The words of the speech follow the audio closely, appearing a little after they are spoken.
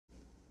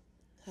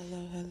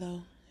Hello,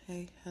 hello,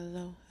 hey,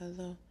 hello,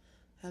 hello,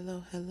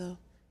 hello, hello,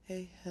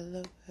 hey,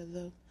 hello,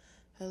 hello,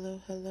 hello,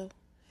 hello,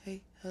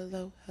 hey,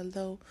 hello,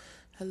 hello,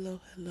 hello,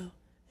 hello,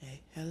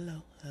 hey,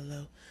 hello,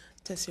 hello.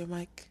 Test your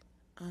mic.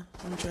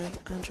 Andre,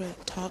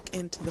 talk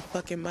into the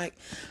fucking mic.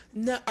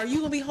 No, are you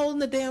gonna be holding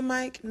the damn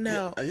mic?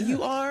 No, Yeah.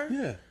 you are.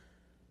 Yeah.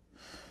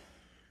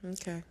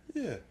 Okay.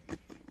 Yeah.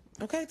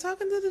 Okay,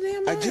 talking to the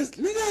damn mic. I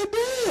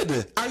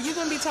did. Are you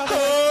gonna be talking?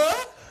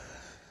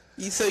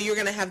 So you're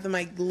gonna have the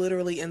mic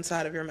literally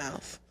inside of your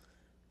mouth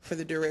for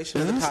the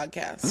duration of the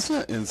podcast. It's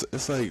not.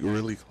 It's like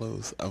really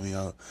close. I mean,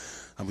 I'll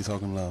be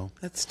talking loud.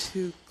 That's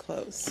too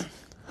close.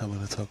 How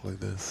about I talk like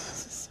this?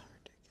 This is so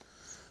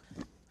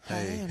ridiculous. Hey,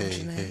 Hi, I'm hey,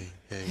 Janae. hey,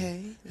 hey,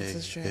 Hey, this hey,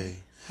 is Dre. hey.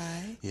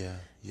 Hi. Yeah,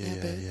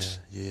 bitch.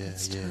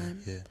 It's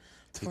time Take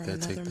for that,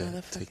 another take that,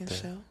 motherfucking take that.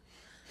 show.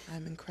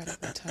 I'm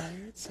incredibly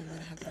tired, so I'm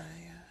gonna have my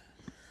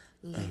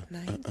late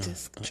night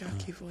disc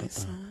jockey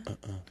voice on,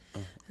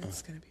 and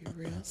it's gonna be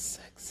real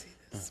sexy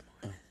this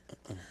morning.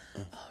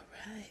 All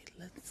right,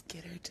 let's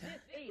get her done.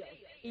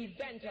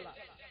 Evangelist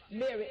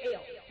Mary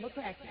L.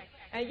 McCracken,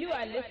 and you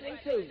are listening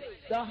to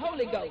the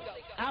Holy Ghost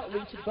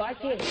Outreach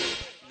Broadcast.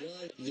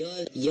 You're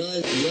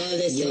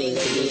listening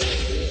to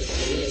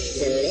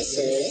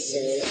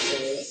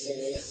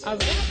A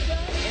rapture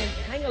and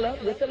tangle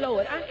up with the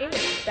Lord. I am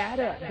fired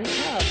up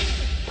because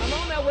I'm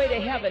on my way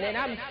to heaven, and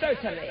I'm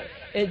certainly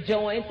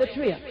enjoying the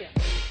trip.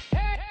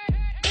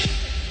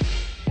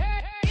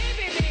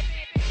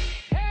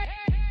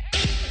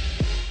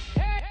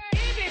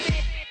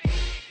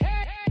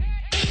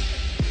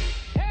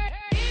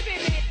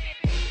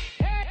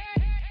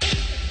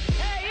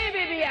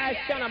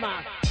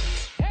 Shanama.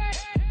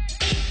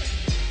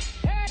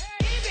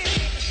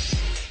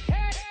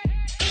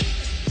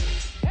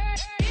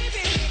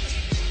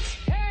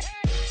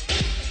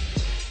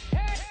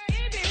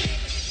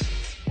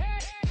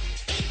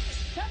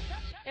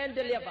 And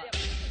deliver.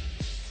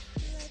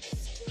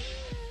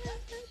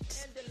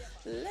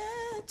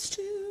 Let's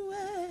do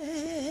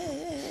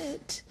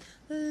it.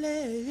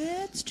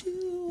 Let's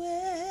do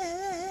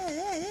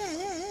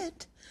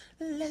it.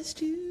 Let's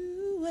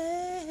do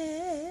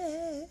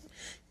it.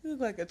 You look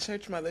like a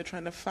church mother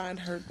trying to find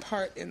her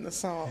part in the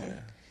song. Yeah.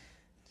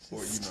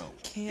 Or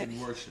can't-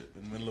 in worship,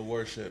 in the middle of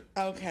worship.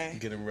 Okay.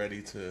 Getting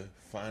ready to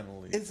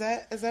finally. Is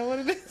that what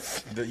it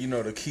is?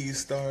 The keys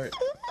start,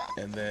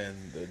 and then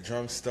the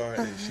drums start,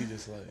 and she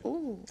just like.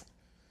 Ooh.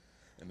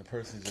 And the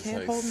person's just Can't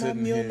like hold my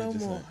sitting mule here, no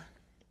just more. like,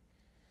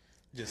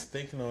 just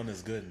thinking on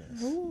his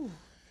goodness, Ooh.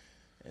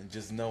 and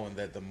just knowing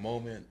that the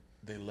moment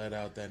they let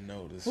out that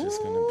note, it's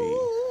just gonna be.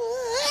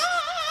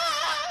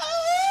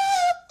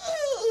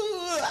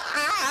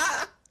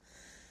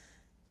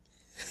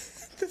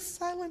 The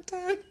silent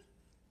time.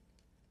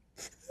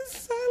 The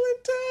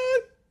silent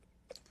time.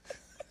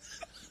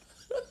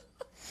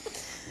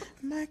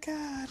 My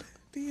God.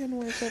 Be in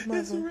worship, mother.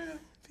 It's real.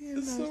 Be in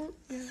It's mother. so.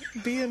 Yeah.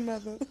 Be in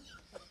mother.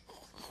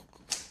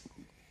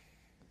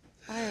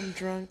 I am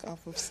drunk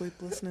off of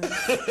sleeplessness.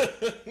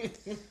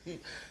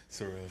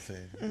 It's a real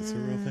thing. It's a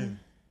real thing.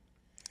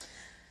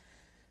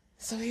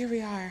 So here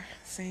we are,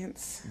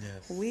 saints.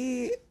 Yes.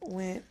 We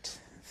went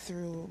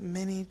through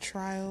many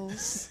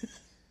trials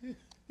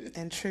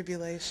and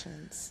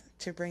tribulations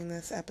to bring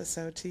this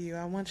episode to you.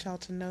 I want y'all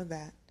to know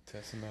that.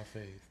 Testing our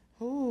faith.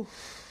 Ooh,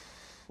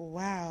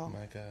 wow.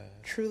 My God.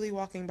 Truly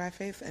walking by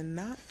faith and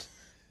not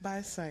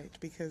by sight,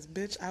 because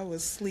bitch, I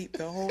was asleep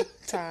the whole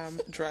time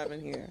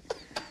driving here.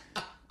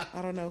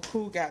 I don't know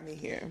who got me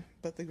here,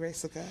 but the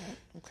grace of God,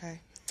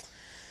 okay?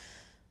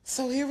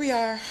 So here we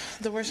are,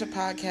 the Worship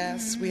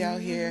Podcast. We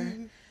out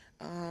here.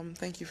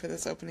 Thank you for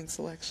this opening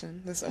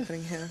selection, this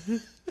opening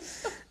hymn.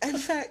 In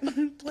fact,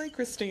 play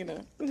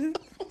Christina.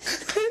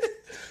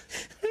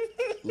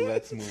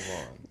 Let's move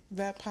on.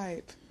 That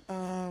pipe.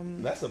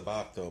 That's a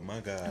bop, though. My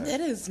God.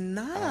 It is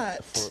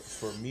not.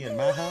 For me and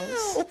my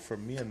house. For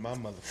me and my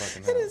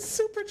motherfucking house. It is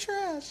super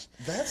trash.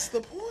 That's the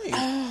point.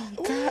 Oh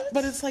God! What?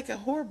 But it's like a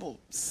horrible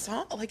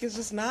song. Like it's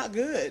just not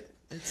good.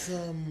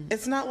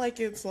 It's not like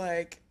it's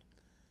like.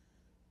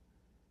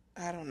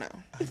 I don't know.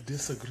 I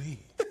disagree.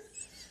 It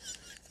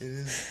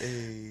is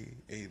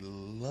a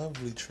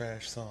lovely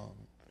trash song.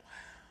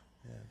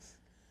 Wow. Yes.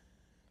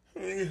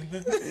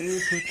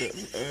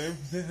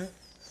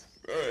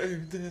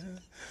 Right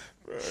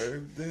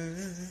there.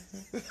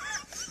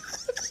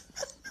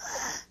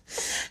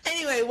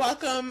 Anyway,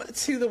 welcome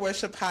to the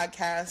Worship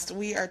Podcast.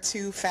 We are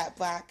two fat,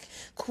 black,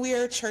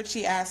 queer,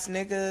 churchy ass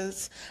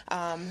niggas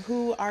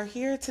who are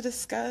here to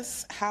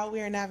discuss how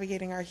we are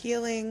navigating our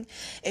healing.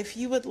 If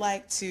you would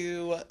like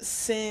to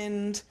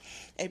send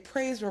a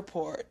praise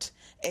report,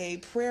 a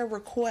prayer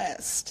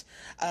request,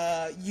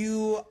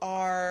 you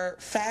are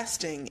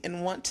fasting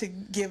and want to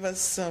give us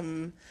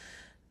some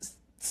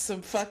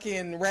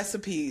fucking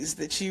recipes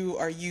that you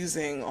are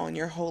using on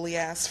your holy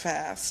ass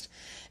fast.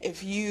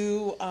 If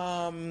you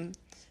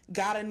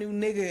got a new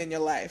nigga in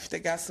your life that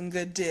got some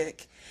good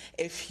dick,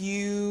 if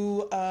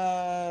you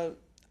are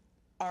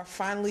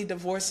finally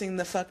divorcing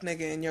the fuck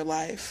nigga in your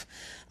life,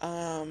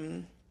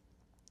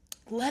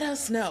 let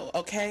us know,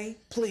 okay?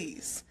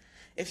 Please.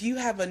 if you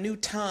have a new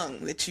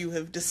tongue that you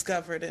have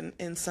discovered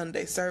in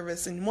Sunday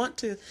service and want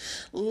to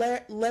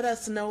let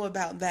us know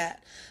about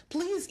that,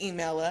 please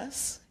email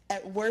us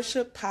at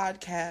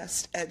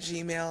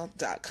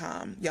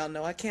worshippodcast@gmail.com. Y'all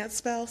know I can't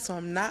spell, so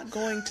I'm not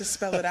going to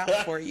spell it out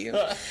for you.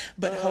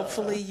 But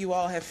hopefully you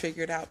all have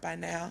figured out by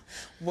now.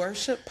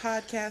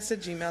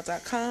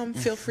 Worshippodcast@gmail.com.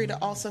 Feel free to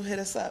also hit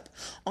us up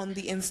on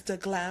the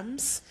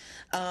Instagrams.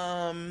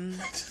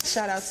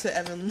 Shout out to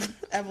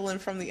Evelyn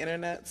from the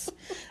internets.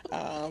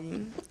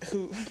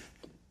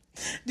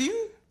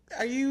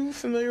 Are you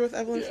familiar with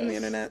Evelyn from the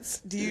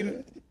internets?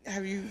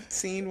 Have you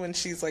seen when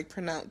she's like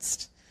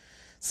pronounced?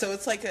 So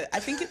it's like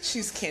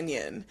she's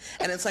Kenyan,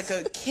 and it's like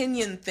a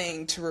Kenyan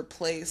thing to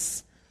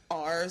replace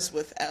R's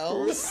with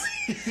L's.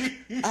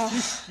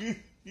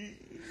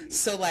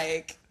 So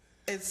like,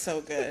 it's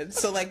so good.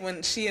 So like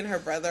when she and her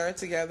brother are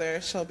together,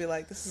 she'll be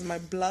like, "This is my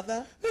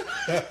brother."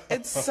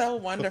 It's so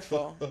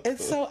wonderful.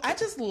 I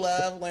just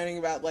love learning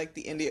about like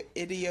the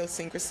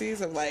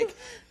idiosyncrasies of like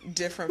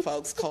different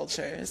folks'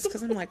 cultures,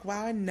 because I'm like,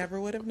 wow, I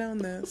never would have known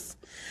this.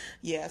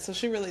 Yeah, so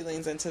she really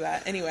leans into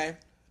that. Anyway.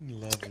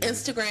 Lovely.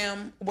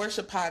 Instagram,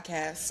 Worship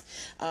Podcast.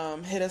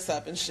 Hit us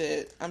up and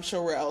shit. I'm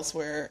sure we're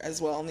elsewhere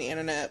as well on the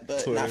internet,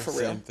 but Twitter, not for real.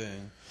 Same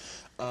thing.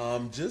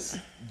 Just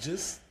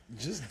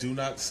do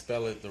not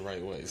spell it the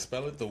right way.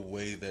 Spell it the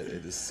way that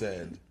it is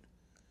said,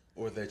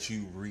 or that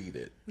you read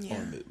it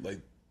on it,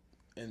 like,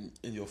 and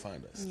you'll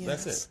find us. Yes.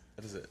 That's it.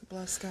 That is it.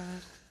 Bless God.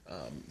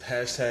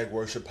 Hashtag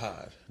Worship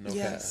Pod. No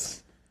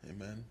cast.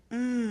 Amen.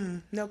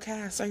 No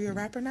cast. Are you a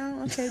rapper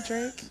now? Okay,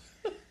 Drake.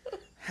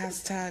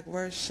 Hashtag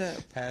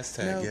worship.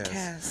 Hashtag no yes.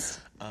 cast.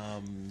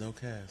 No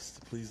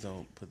cast. Please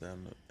don't put that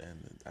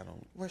and I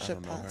don't Worship I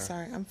don't know pod. her.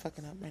 Sorry, I'm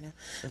fucking up right now.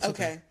 That's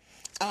okay.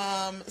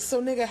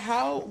 So nigga,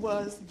 how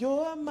was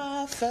your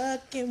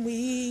motherfucking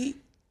week?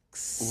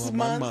 Well,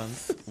 my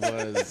month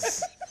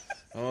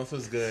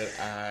was good.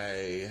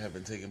 I have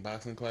been taking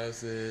boxing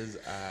classes.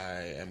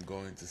 I am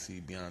going to see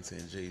Beyonce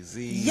and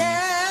Jay-Z. Yes.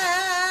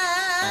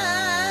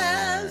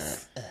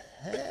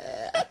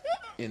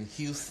 In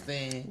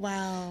Houston.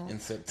 Wow. In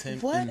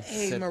September. What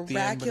a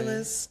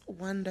miraculous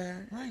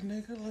wonder. Right,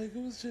 nigga. Like,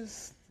 it was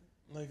just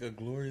like a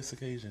glorious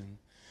occasion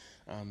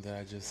that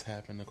I just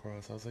happened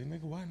across. I was like,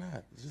 nigga, why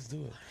not? Just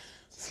do it.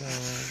 So,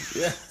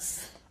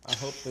 yes. I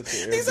hope that the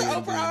Airbnb... These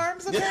are Oprah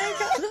arms, okay?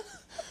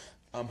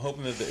 I'm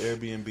hoping that the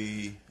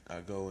Airbnb I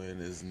go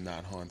in is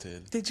not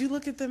haunted. Did you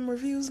look at them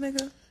reviews,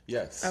 nigga?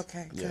 Yes.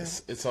 Okay, good.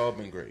 Yes. It's all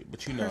been great.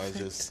 But you know,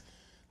 Perfect.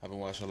 I've been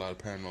watching a lot of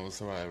Paranormal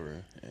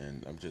Survivor,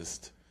 and I'm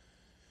just...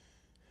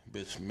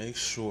 Bitch, make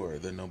sure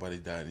that nobody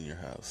died in your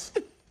house.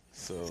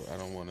 So I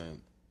don't want to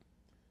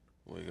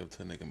wake up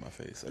to a nigga in my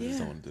face. I just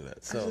don't want to do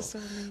that. So,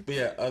 but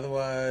yeah,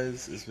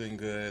 otherwise it's been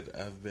good.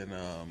 I've been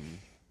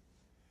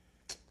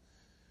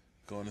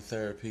going to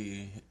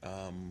therapy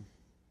on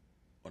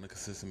a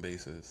consistent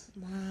basis.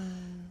 Wow.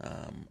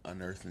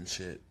 Unearthing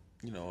shit,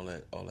 you know,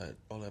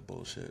 all that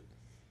bullshit.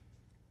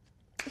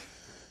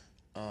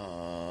 I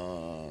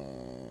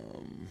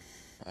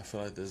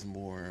feel like there's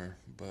more,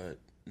 but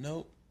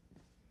nope.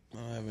 I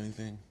don't have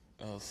anything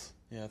else.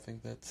 Yeah, I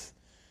think that's...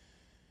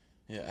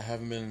 Yeah, I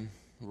haven't been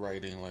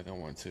writing like I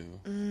want to.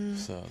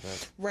 So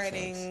that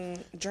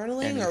Writing,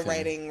 journaling, anything. or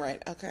writing,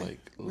 right? Okay. Like,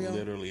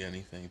 literally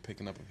anything.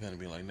 Picking up a pen and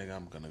being like, nigga,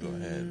 I'm going to go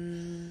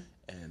ahead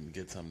and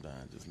get something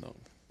done. Just know.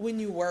 When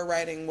you were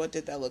writing, what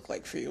did that look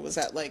like for you? Was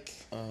that like...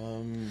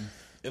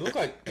 It looked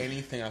like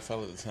anything I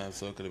felt at the time.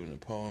 So it could have been a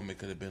poem. It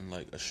could have been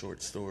like a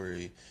short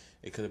story.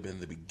 It could have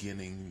been the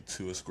beginning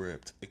to a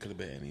script. It could have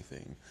been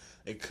anything.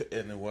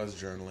 And it was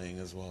journaling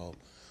as well.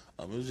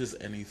 It was just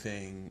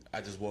anything.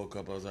 I just woke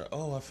up. I was like,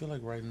 oh, I feel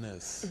like writing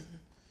this.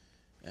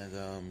 And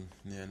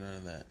yeah, none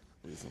of that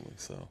recently.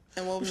 So.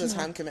 And what was the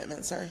time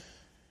commitment? Sorry.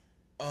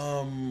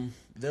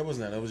 There was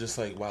none. It was just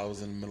like while I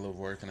was in the middle of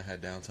work and I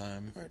had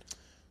downtime. Word.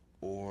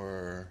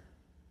 Or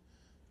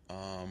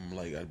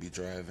like I'd be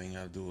driving.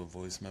 I'd do a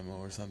voice memo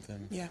or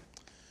something. Yeah.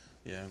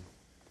 Yeah.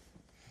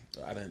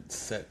 I didn't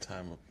set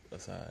time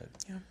aside.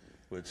 Yeah.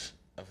 Which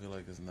I feel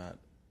like is not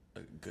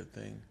a good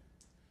thing.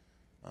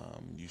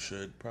 You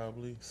should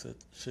probably set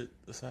shit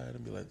aside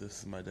and be like, this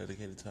is my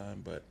dedicated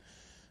time, but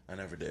I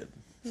never did.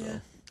 So. Yeah.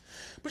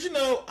 But you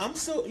know, I'm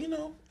still, you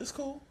know, it's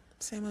cool.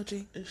 Same OG.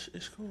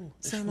 It's cool.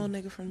 Same old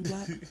nigga from the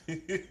block.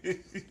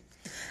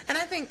 And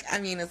I think, I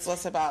mean, it's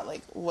less about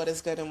like what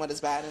is good and what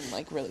is bad, and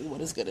like really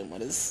what is good and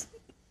what is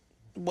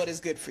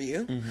good for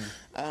you.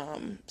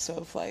 So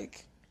if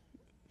like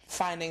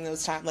finding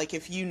those times, like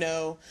if you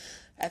know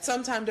at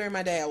some time during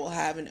my day I will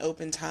have an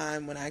open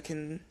time when I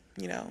can,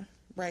 you know,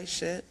 write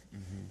shit,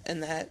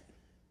 and that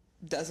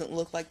doesn't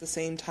look like the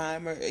same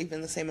time or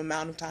even the same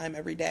amount of time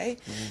every day,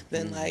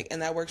 then like,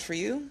 and that works for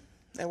you,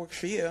 that works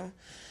for you.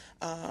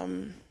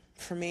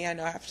 For me, I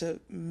know I have to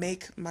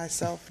make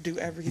myself do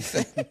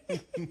everything.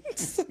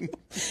 So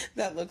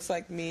that looks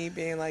like me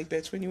being like,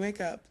 bitch, when you wake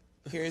up,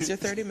 here's your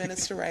 30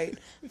 minutes to write,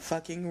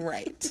 fucking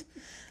write.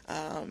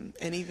 And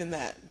even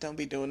that, don't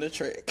be doing the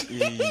trick.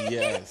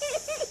 Yes.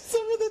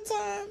 Some of the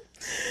time.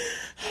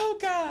 Oh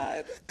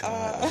God.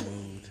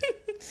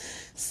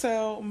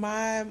 So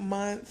my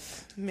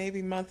month,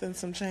 maybe month and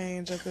some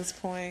change at this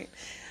point,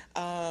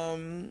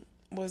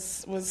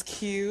 was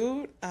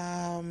cute.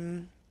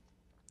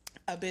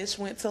 A bitch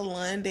went to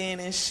London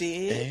and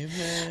shit.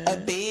 Amen. A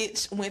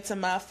bitch went to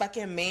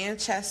motherfucking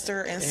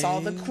Manchester and saw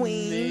the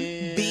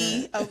Queen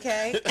B.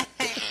 Okay.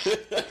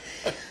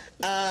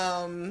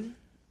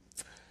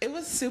 It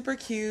was super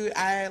cute.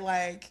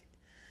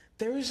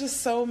 There was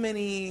just so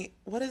many,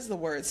 what is the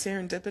word?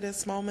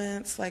 Serendipitous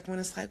moments. Like when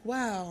it's like,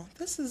 wow,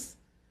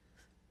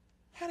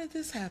 how did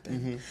this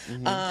happen?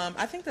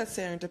 I think that's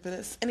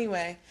serendipitous.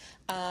 Anyway,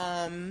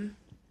 at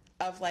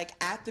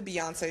the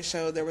Beyonce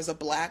show, there was a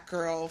black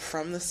girl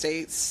from the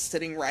States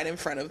sitting right in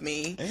front of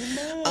me.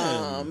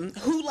 Amen.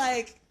 Who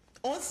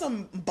on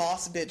some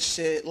boss bitch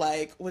shit,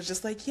 was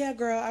just like, yeah,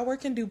 girl, I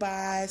work in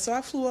Dubai, so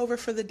I flew over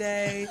for the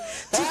day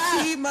to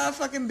see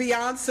motherfucking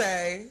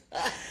Beyonce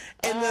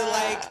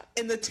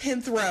in the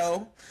 10th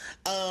row.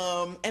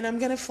 And I'm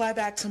gonna fly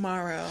back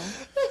tomorrow.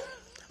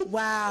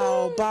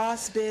 Wow,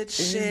 boss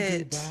bitch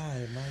shit.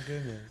 Dubai, my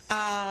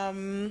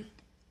goodness.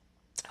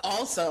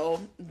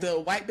 Also, the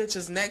white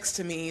bitches next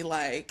to me,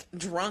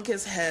 drunk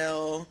as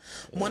hell.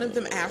 One of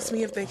them asked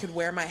me if they could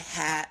wear my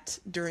hat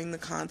during the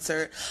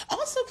concert.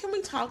 Also, can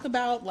we talk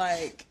about,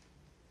 I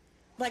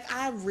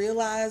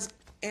realize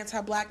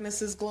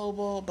anti-blackness is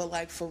global,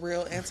 but, for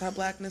real,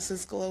 anti-blackness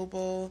is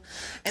global.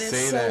 And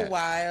it's so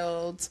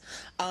wild.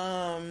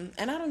 And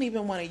I don't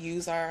even want to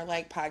use our,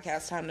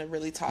 podcast time to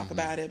really talk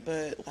about it,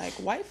 but,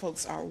 white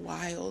folks are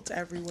wild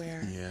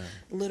everywhere. Yeah.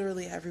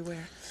 Literally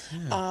everywhere.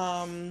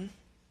 Yeah.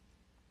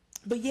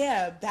 But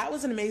yeah, that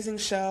was an amazing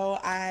show.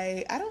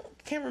 I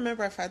can't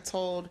remember if I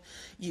told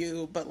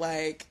you, but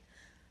I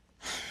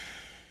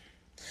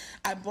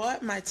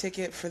bought my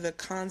ticket for the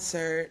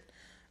concert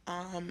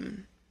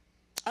under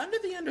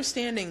the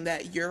understanding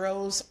that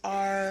euros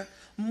are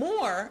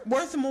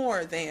worth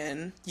more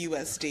than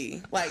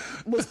USD.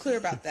 Was clear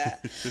about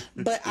that.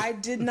 But I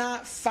did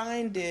not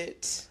find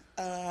it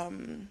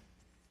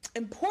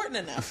important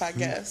enough, I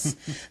guess,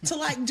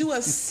 to do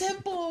a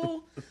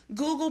simple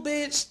Google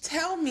bitch,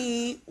 tell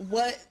me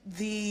what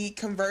the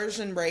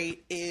conversion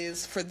rate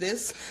is for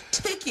this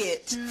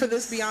ticket for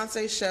this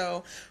Beyonce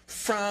show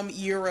from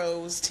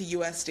euros to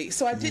USD.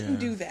 So I didn't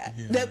do that.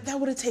 Yeah. That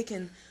would have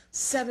taken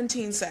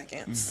 17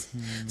 seconds.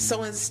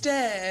 So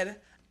instead,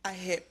 I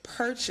hit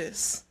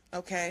purchase,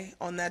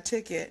 on that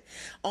ticket,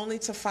 only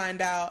to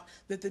find out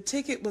that the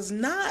ticket was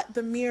not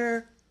the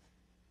mere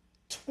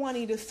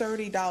 $20 to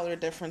 $30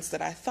 difference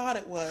that I thought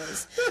it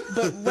was,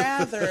 but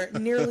rather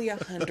nearly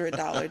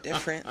 $100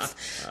 difference.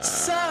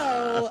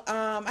 So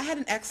I had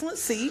an excellent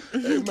seat.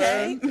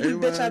 Okay,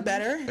 bitch, I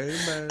better.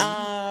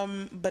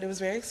 Amen. But it was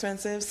very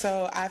expensive,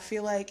 so I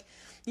feel like,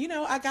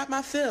 I got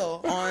my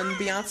fill on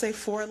Beyonce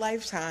for a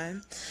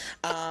lifetime.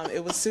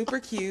 It was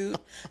super cute.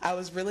 I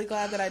was really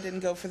glad that I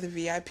didn't go for the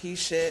VIP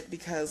shit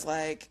because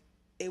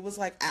it was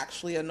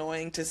actually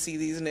annoying to see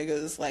these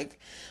niggas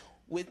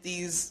with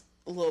these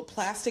little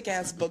plastic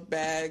ass book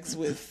bags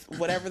with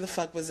whatever the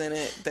fuck was in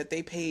it that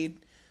they paid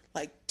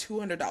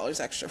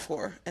 $200 extra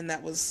for, and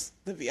that was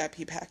the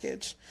VIP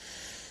package.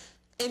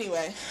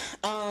 Anyway,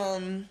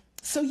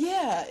 so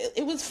yeah,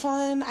 it was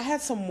fun. I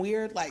had some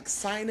weird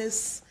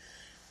sinus,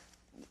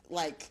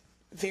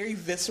 very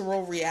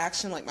visceral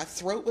reaction. My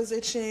throat was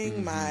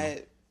itching,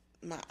 my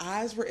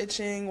eyes were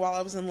itching while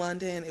I was in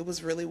London. It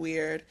was really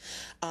weird.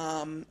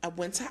 I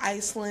went to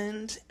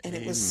Iceland, and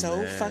it was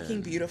so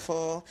fucking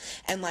beautiful.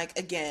 And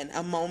again,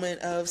 a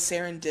moment of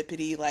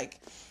serendipity.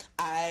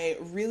 I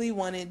really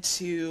wanted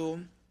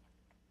to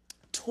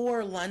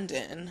tour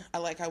London.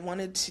 I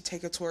wanted to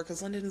take a tour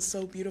because London is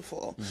so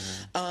beautiful.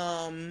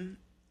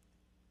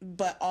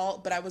 But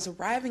I was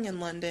arriving in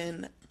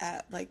London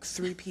at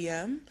 3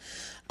 p.m.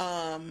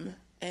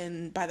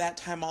 And by that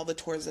time, all the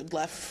tours had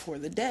left for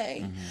the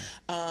day.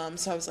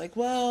 So I was like,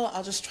 well,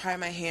 I'll just try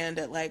my hand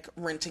at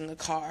renting a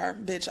car.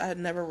 Bitch, I had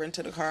never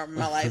rented a car in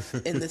my life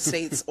in the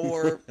States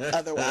or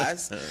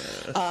otherwise.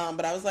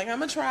 But I was like, I'm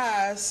gonna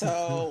try.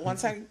 So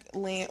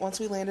once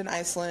we land in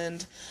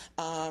Iceland,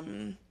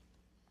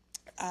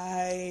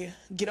 I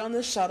get on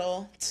the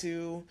shuttle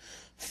to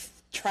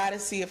try to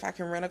see if I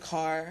can rent a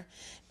car.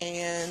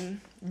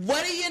 And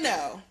what do you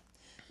know?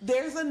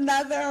 There's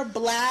another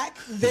black,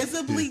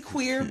 visibly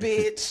queer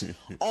bitch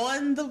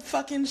on the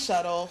fucking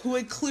shuttle who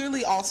had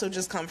clearly also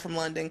just come from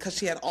London because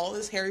she had all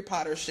this Harry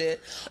Potter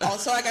shit.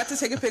 Also, I got to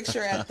take a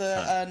picture at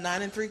the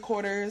 9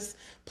 3/4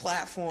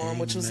 platform,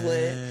 which was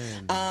lit.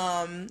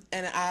 And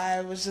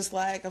I was just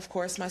of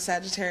course, my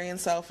Sagittarian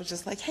self was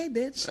just hey,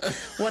 bitch,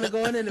 want to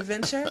go on an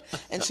adventure?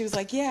 And she was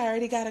like, yeah, I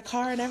already got a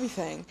car and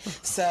everything.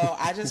 So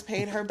I just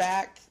paid her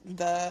back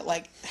the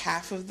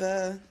half of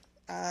the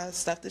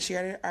stuff that she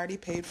already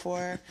paid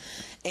for,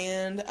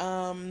 and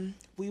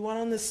we went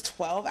on this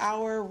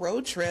 12-hour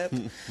road trip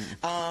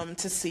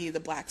to see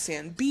the Black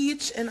Sand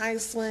Beach in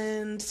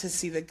Iceland, to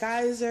see the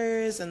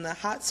geysers and the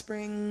hot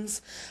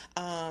springs.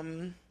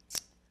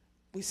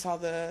 We saw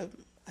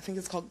I I think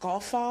it's called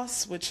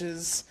Golfoss, which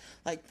is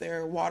like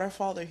their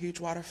waterfall, their huge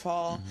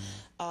waterfall.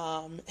 It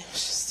was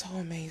just so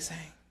amazing.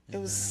 It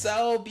was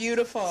so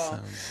beautiful.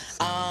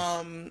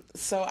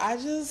 So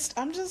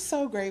I'm just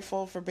so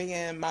grateful for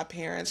being my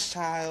parents'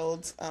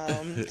 child,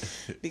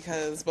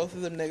 because both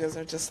of them niggas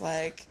are just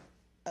like,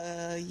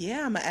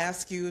 yeah, I'm gonna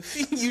ask you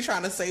if you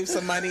trying to save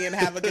some money and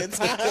have a good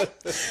time.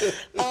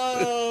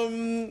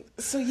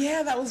 So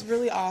yeah, that was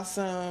really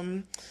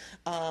awesome.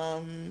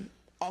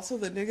 Also,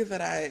 the nigga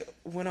that I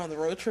went on the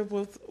road trip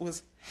with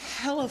was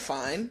hella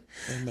fine.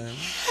 Amen.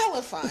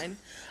 Hella fine.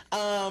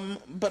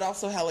 But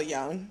also hella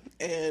young.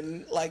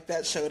 And like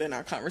that showed in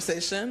our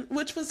conversation,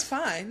 which was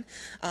fine.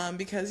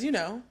 Because, you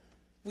know,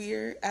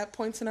 we're at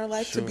points in our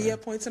life to be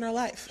at points in our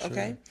life.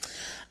 Okay.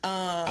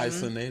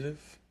 Iceland native?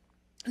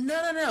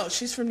 No.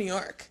 She's from New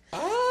York.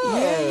 Oh.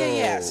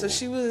 Yeah. So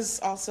she was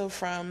also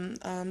from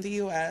the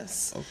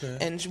U.S. Okay.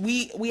 And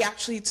we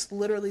actually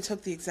literally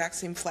took the exact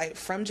same flight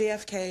from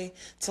JFK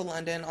to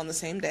London on the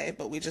same day,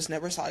 but we just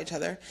never saw each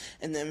other.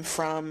 And then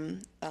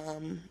from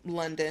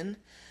London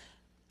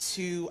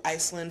to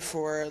Iceland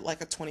for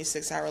like a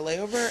 26-hour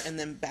layover, and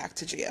then back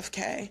to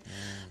JFK.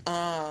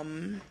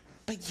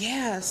 But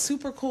yeah,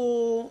 super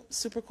cool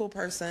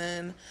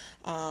person.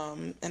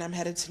 And I'm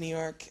headed to New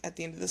York at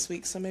the end of this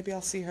week, so maybe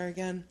I'll see her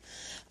again.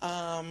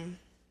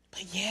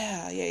 But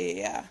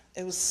yeah.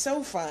 It was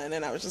so fun,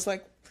 and I was just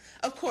like,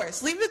 of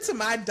course, leave it to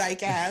my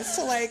dyke ass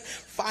to like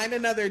find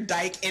another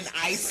dyke in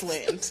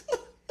Iceland.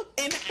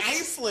 In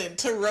Iceland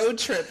to road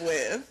trip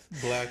with.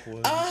 Black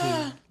one.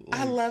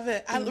 I love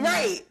it.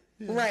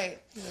 Right.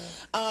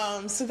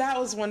 Yeah. So that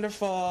was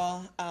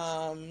wonderful.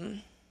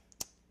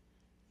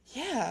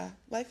 Yeah,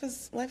 life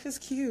is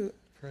cute.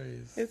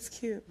 Praise. It's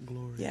cute.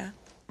 Glory. Yeah.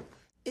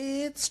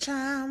 It's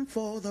time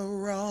for the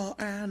raw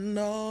and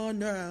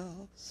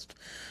honest.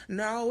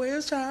 Now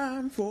it's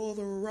time for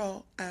the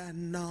raw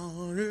and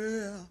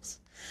honest.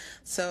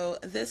 So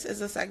this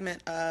is a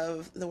segment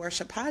of the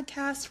Worship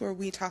Podcast where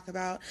we talk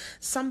about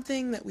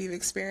something that we've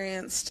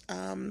experienced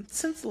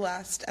since the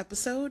last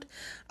episode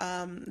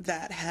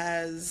that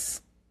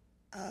has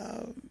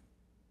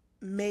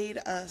made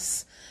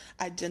us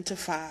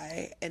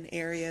identify an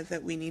area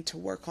that we need to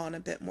work on a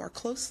bit more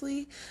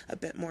closely, a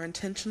bit more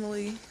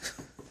intentionally.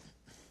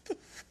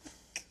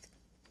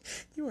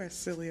 You are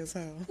silly as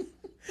hell.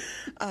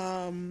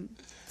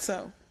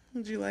 So,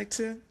 would you like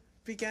to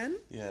begin?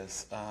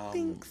 Yes.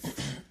 Thanks.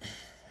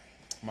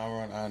 My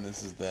run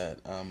honest is that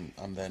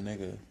I'm that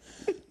nigga.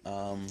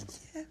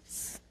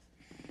 Yes.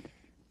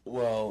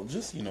 Well,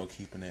 just, you know,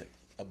 keeping it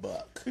a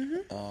buck.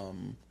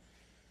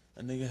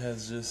 A nigga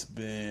has just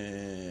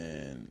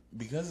been,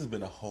 because it's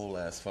been a whole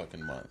ass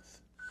fucking month.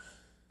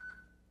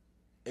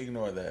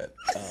 Ignore that.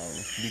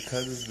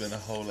 Because it's been a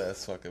whole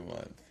ass fucking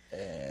month.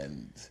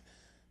 And,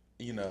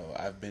 you know,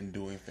 I've been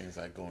doing things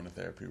like going to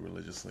therapy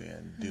religiously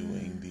and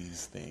doing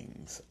these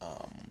things.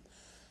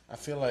 I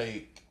feel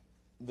like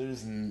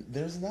there's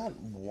not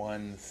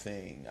one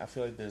thing. I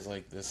feel like there's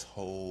like this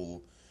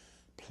whole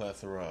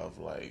plethora of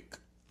like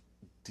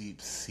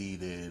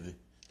deep-seated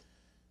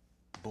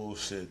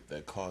bullshit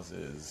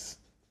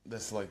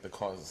that's like the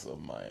causes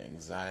of my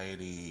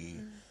anxiety,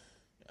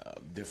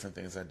 different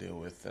things I deal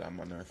with that I'm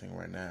unearthing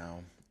right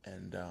now.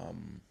 And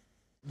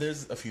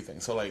there's a few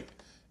things. So like,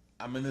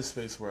 I'm in this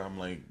space where I'm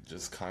like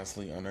just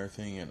constantly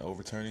unearthing and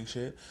overturning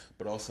shit,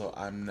 but also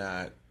I'm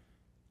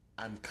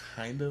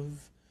kind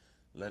of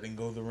letting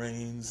go of the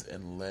reins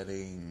and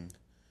letting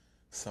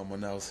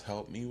someone else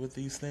help me with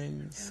these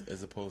things,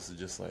 as opposed to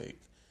just like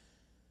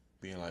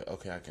being like,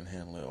 okay, I can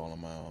handle it all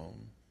on my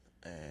own.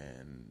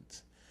 And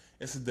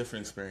it's a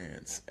different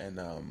experience. And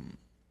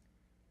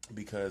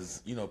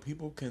because, you know,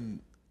 people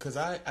can, because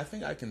I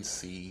think I can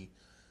see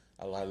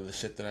a lot of the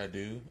shit that I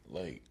do,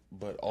 like,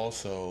 but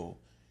also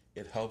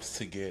it helps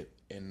to get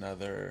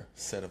another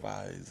set of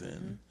eyes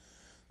in,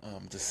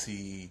 to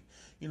see,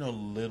 you know,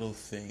 little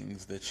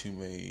things that you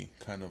may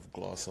kind of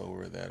gloss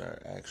over that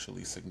are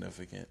actually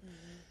significant.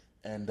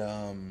 And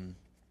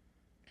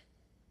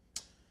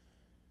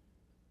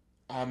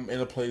I'm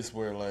in a place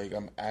where like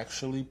I'm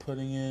actually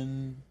putting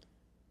in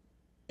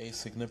a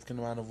significant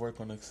amount of work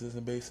on a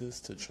consistent basis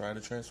to try to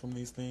transform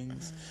these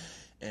things,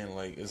 and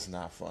like it's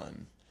not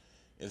fun.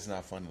 It's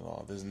not fun at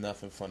all. There's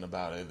nothing fun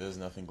about it. There's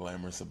nothing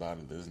glamorous about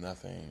it. There's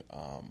nothing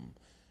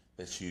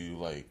that you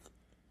like,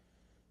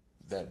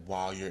 that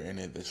while you're in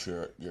it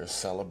that you're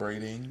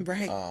celebrating.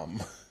 Right.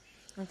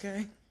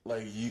 Okay.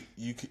 Like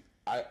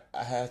I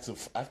have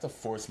to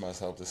force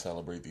myself to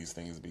celebrate these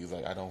things because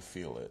like I don't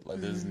feel it. Like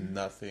there's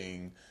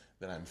nothing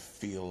that I'm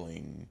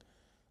feeling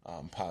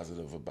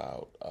positive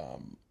about,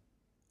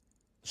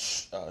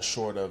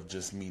 short of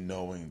just me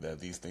knowing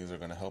that these things are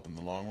going to help in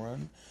the long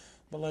run.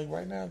 But like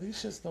right now,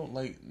 these shits don't,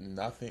 like,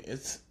 nothing.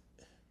 It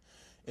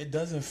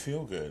doesn't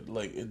feel good.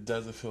 Like it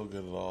doesn't feel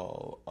good at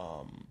all.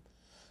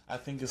 I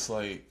think it's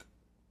like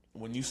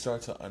when you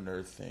start to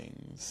unearth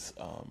things,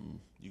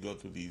 you go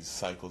through these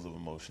cycles of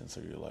emotions.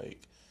 So you're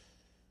like,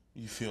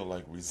 you feel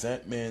like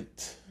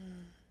resentment.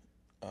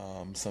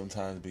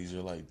 Sometimes because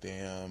you're like,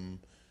 damn,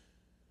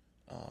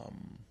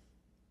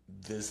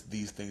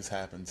 these things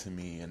happen to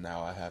me, and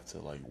now I have to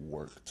like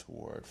work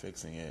toward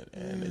fixing it,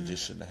 and it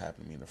just shouldn't have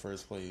happened to me in the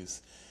first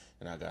place,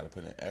 and I got to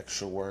put in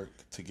extra work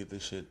to get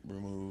this shit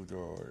removed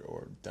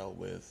or dealt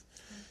with,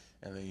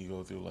 and then you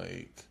go through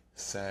like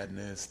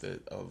sadness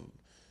of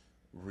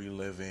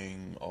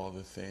reliving all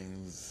the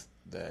things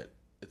that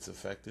it's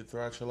affected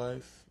throughout your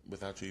life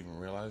without you even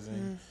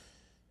realizing,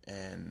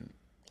 and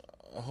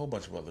a whole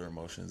bunch of other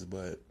emotions.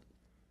 But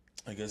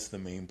I guess the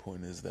main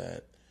point is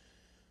that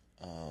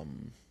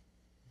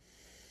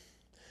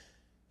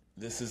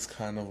this is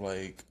kind of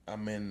like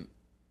I'm in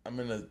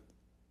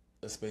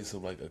a space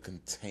of like a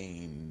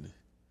contained.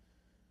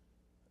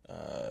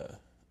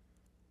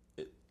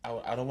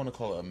 I don't want to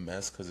call it a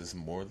mess because it's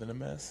more than a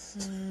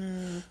mess.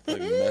 Like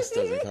mess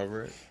doesn't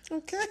cover it.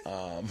 Okay.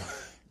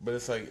 But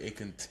it's like a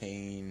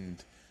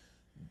contained,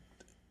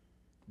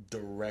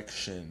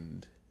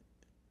 directioned,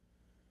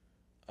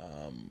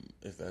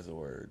 if that's a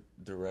word,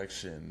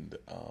 directioned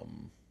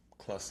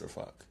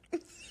clusterfuck.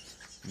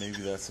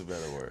 Maybe that's a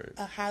better word.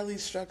 A highly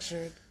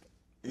structured.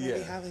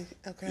 Yeah.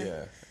 Okay.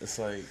 Yeah. It's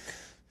like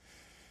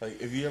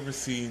if you ever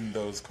seen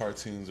those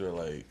cartoons where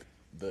like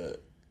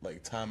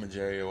Tom and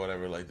Jerry or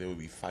whatever, like they would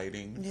be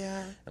fighting.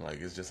 Yeah. And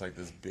like it's just like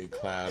this big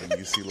cloud, and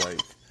you see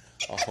like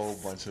a whole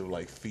bunch of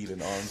like feet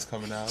and arms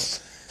coming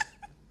out.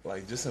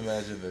 Like just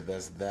imagine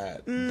that's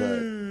that,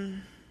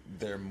 but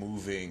they're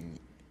moving.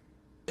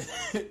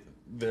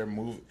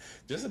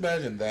 Just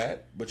imagine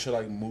that, but you're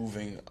like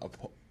moving.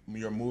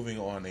 You're moving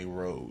on a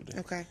road.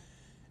 Okay.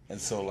 And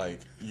so like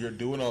you're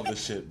doing all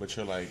this shit, but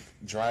you're like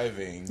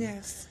driving.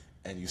 Yes.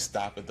 And you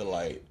stop at the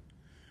light,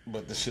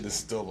 but the shit is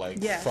still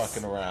like Yes.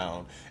 fucking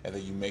around, and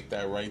then you make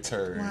that right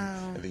turn,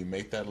 Wow. and then you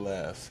make that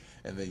left,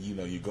 and then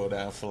you go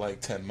down for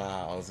like 10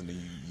 miles, and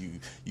then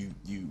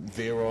you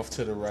veer off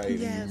to the right, and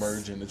Yes. you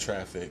merge into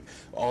traffic.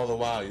 All the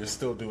while you're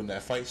still doing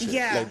that fight shit.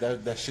 Yeah.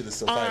 Like that shit is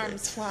still fighting.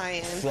 Arms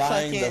flying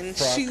Flying the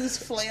fuck shoes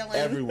flailing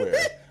everywhere.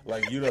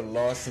 Like you done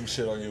lost some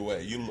shit on your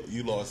way.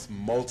 You lost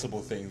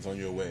multiple things on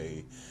your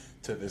way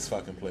to this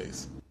fucking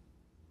place,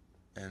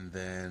 and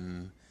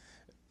then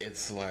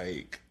it's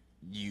like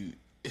you.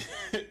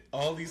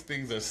 All these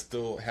things are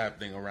still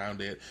happening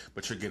around it,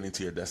 but you're getting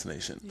to your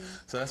destination. Yeah.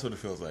 So that's what it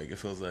feels like. It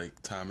feels like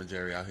Tom and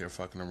Jerry out here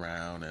fucking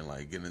around and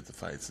like getting into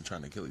fights and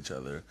trying to kill each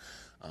other.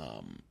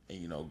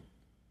 And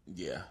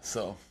yeah.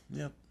 So,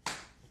 yep.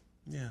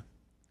 Yeah.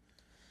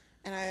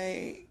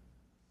 And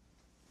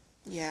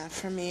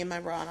for me, my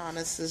raw and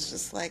honest is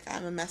just like,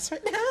 I'm a mess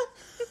right now.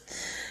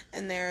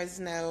 And there is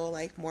no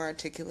like more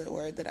articulate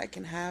word that I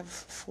can have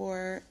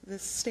for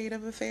this state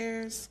of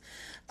affairs.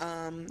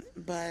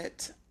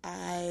 But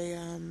I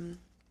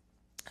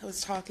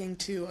was talking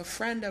to a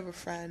friend of a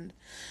friend,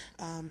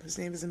 whose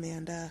name is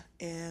Amanda,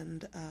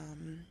 and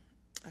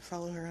I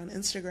follow her on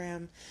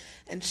Instagram,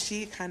 and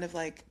she kind of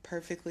like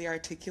perfectly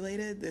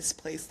articulated this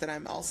place that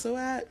I'm also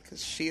at,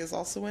 because she is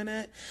also in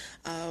it,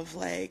 of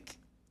like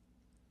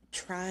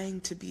trying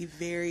to be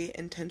very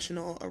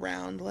intentional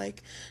around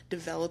like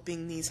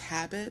developing these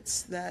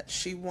habits that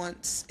she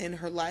wants in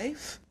her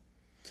life.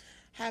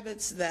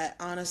 Habits that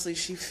honestly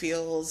she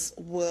feels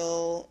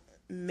will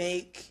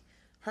make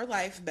her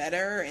life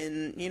better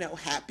and,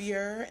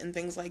 happier and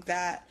things like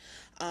that.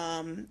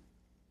 And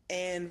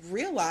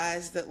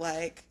realize that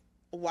like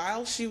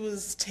while she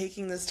was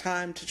taking this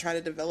time to try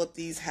to develop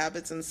these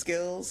habits and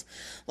skills,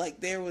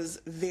 like there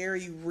was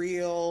very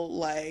real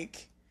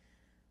like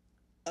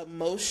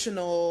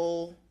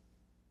emotional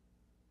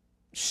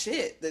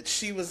shit that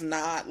she was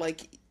not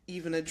like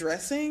even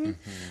addressing.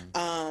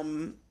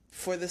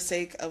 For the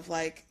sake of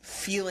like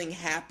feeling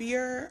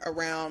happier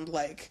around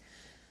like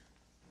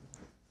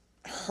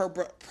her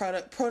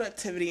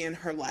productivity in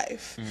her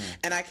life.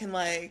 And I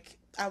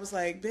was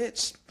like,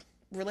 bitch,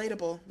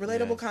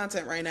 relatable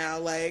content right now.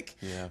 Like,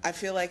 I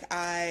feel like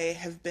I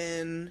have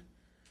been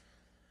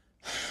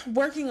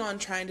working on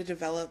trying to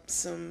develop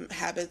some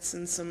habits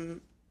and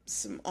some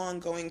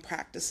ongoing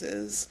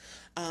practices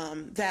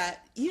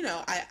that,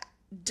 I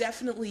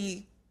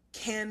definitely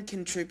can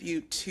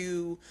contribute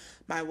to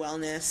my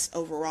wellness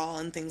overall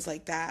and things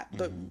like that.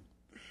 But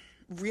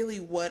really,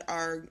 what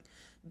are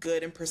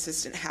good and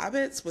persistent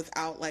habits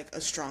without like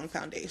a strong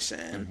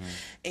foundation?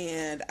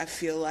 And I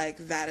feel like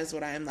that is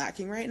what I am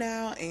lacking right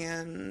now,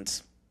 and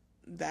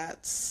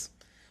that's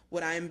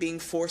what I'm being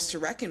forced to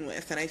reckon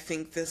with. And I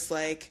think this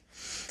like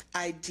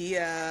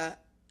idea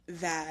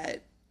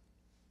that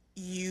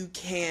you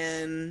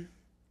can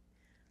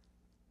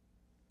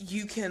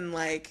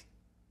like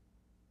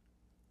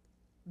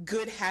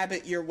good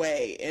habit your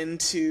way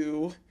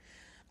into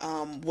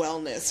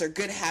wellness, or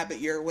good habit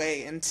your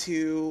way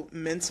into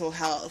mental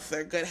health,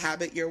 or good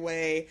habit your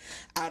way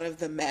out of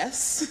the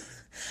mess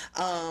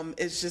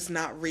is just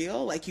not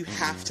real. Like you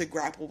have to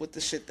grapple with the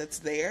shit that's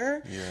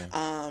there,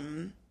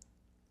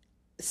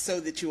 so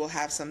that you will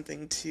have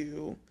something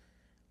to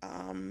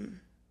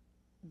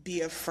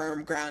be a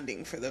firm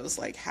grounding for those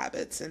like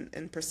habits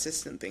and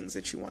persistent things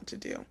that you want to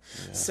do.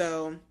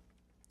 So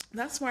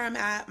that's where I'm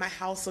at. My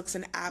house looks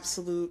an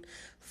absolute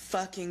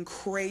fucking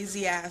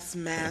crazy ass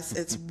mess.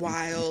 It's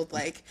wild.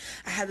 Like,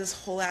 I had this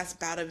whole ass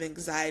bout of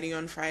anxiety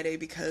on Friday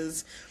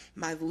because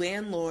my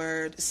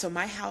landlord, so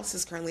my house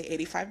is currently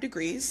 85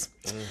 degrees.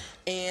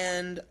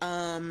 And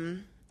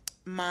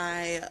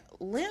my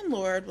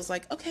landlord was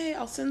like, okay,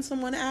 I'll send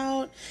someone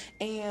out,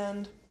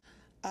 and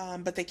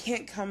but they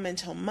can't come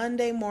until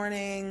Monday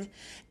morning.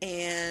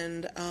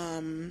 And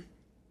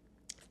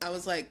I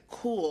was like,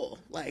 cool,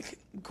 like,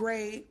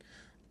 great,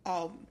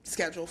 I'll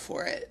schedule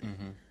for it.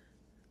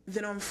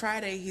 Then on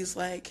Friday, he's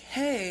like,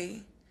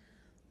 hey,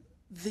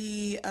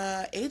 the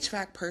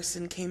HVAC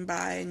person came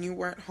by and you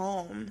weren't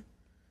home.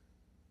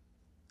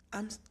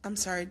 I'm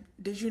sorry,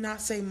 did you not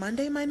say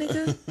Monday, my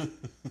nigga?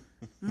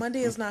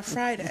 Monday is not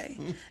Friday.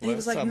 And he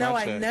was like, no,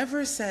 I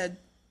never said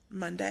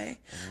Monday.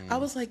 I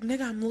was like,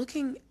 nigga, I'm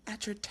looking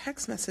at your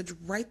text message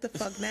right the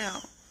fuck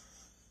now.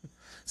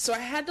 So I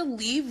had to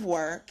leave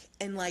work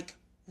and, like,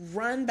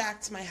 run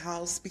back to my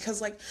house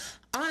because, like,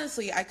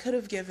 honestly, I could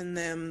have given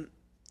him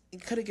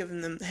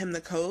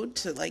the code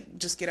to, like,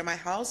 just get at my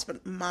house,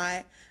 but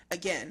my,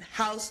 again,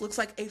 house looks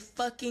like a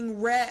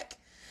fucking wreck.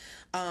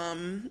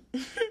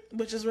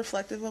 Which is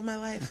reflective of my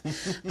life.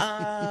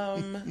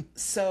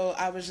 So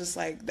I was just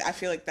like, I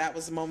feel like that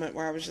was the moment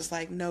where I was just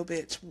like, no,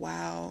 bitch,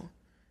 wow,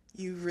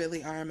 you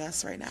really are a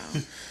mess right now.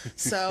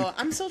 So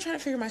I'm still trying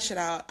to figure my shit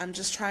out. I'm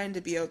just trying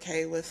to be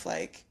okay with,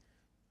 like,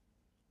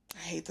 I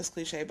hate this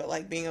cliche, but,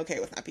 like, being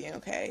okay with not being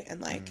okay, and,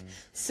 like,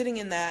 sitting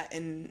in that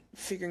and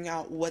figuring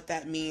out what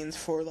that means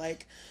for,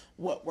 like,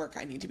 what work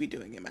I need to be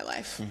doing in my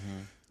life.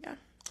 Yeah.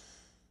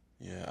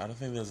 Yeah, I don't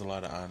think there's a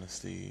lot of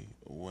honesty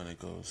when it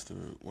comes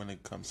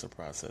to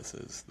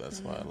processes. That's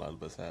why a lot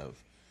of us have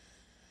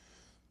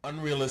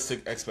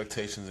unrealistic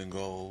expectations and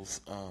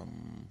goals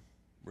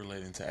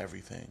relating to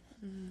everything.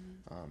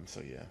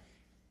 So yeah.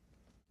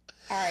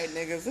 All right,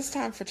 niggas, it's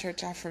time for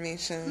church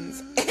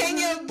affirmations. And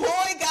your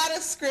boy got a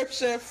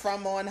scripture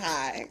from on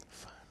high.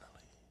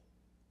 Finally.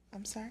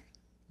 I'm sorry?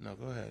 No,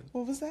 go ahead.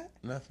 What was that?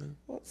 Nothing.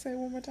 What, say it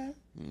one more time?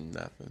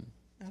 Nothing.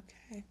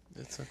 Okay.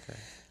 It's okay.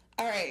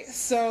 All right,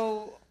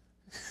 so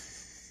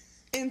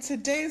in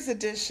today's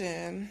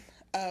edition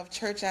of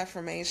Church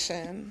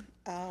Affirmation,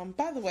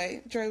 by the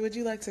way, Dre, would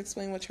you like to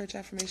explain what Church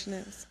Affirmation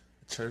is?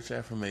 Church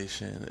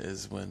affirmation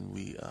is when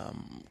we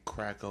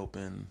crack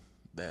open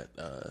that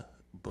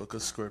book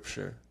of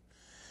scripture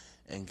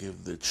and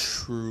give the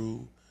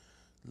true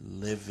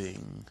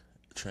living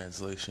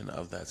translation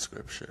of that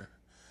scripture.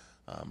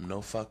 No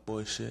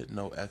fuckboy shit,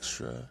 no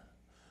extra,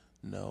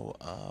 no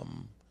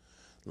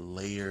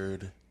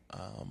layered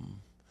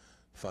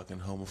fucking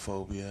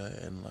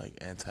homophobia and, like,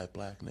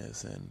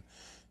 anti-blackness and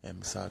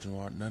misogyny.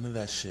 None of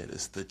that shit.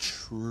 It's the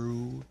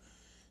true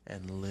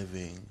and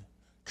living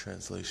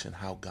translation,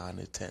 how God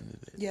intended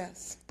it.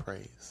 Yes.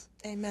 Praise.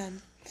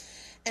 Amen.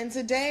 And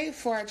today,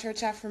 for our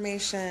church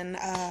affirmation,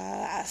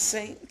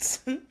 saints,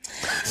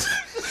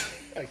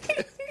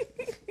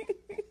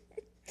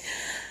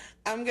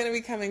 I'm going to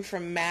be coming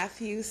from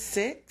Matthew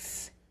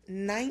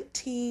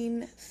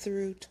 6:19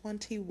 through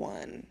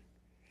 21.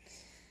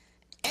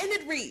 And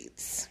it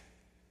reads,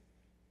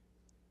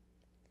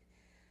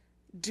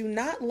 do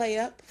not lay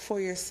up for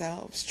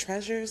yourselves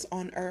treasures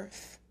on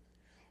earth,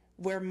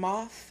 where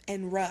moth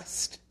and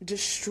rust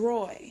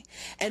destroy,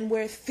 and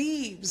where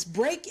thieves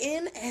break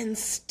in and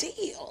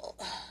steal.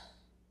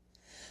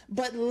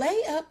 But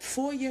lay up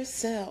for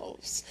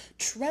yourselves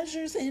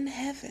treasures in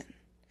heaven,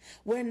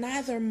 where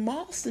neither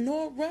moth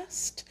nor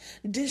rust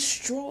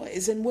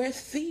destroys, and where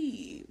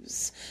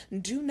thieves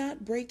do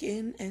not break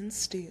in and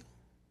steal.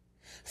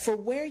 For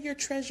where your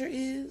treasure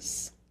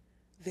is,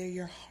 there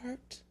your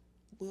heart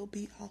will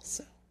be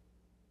also.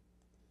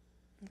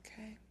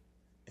 Okay.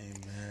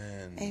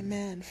 Amen.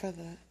 Amen for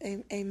the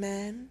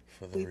amen.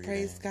 For the we reading.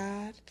 praise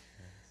God,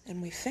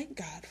 and we thank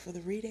God for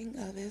the reading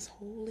of His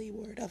holy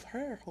word, of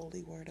her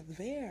holy word, of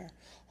their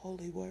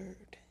holy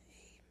word.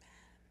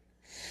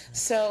 Amen.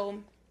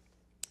 So,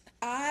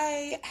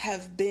 I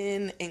have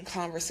been in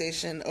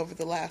conversation over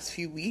the last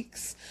few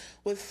weeks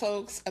with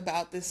folks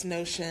about this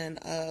notion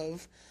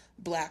of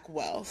Black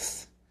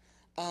wealth,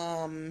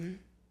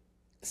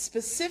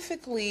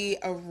 specifically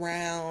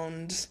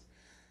around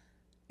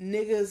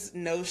niggas'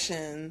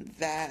 notion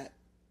that,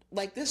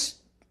 like, this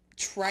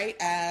trite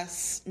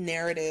ass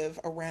narrative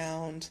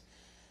around,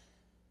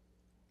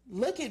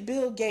 look at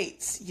Bill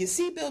Gates. You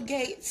see Bill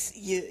Gates,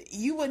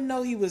 you wouldn't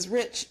know he was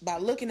rich by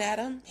looking at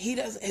him.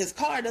 His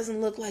car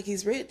doesn't look like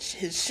he's rich.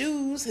 His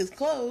shoes, his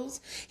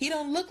clothes, he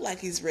don't look like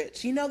he's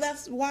rich. You know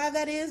that's why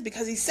that is?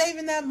 Because he's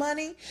saving that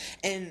money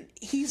and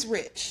he's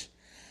rich.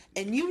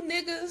 And you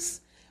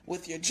niggas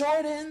with your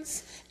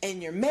Jordans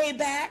and your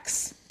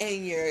Maybachs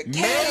and your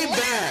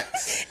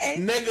Maybachs,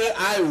 nigga,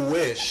 I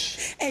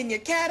wish. And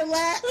your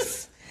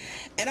Cadillacs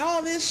and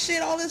all this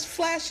shit, all this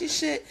flashy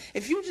shit.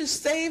 If you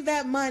just save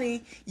that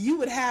money, you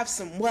would have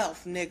some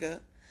wealth, nigga.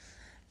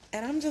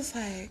 And I'm just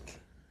like,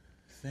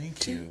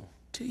 thank you.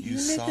 Do you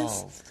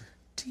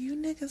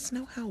niggas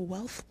know how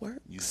wealth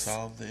works? You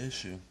solved the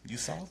issue. You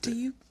solved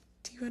it.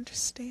 Do you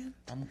understand?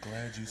 I'm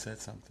glad you said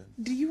something.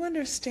 Do you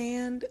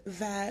understand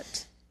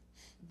that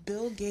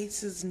Bill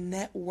Gates'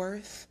 net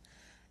worth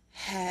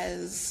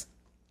has,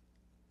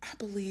 I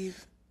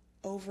believe,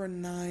 over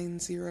 9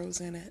 zeros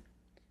in it?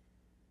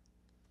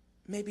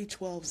 Maybe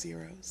 12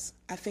 zeros.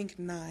 I think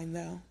 9,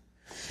 though.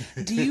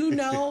 Do you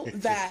know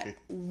that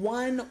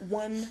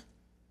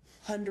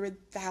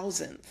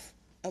 1/100,000th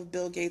of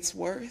Bill Gates'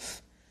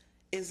 worth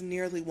is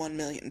nearly $1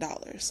 million?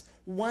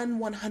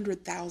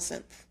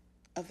 1/100,000th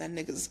of that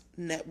nigga's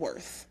net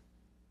worth.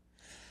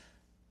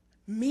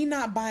 Me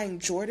not buying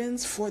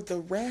Jordans for the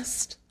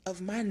rest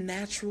of my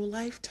natural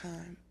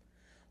lifetime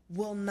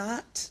will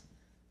not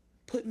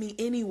put me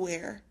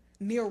anywhere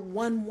near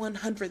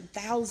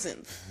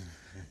 1/100,000th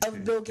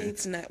of Bill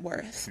Gates' net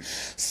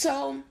worth.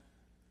 So,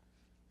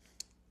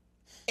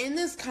 in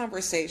this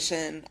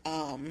conversation,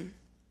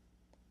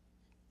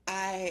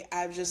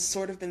 I've just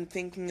sort of been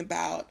thinking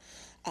about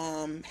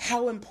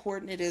how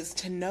important it is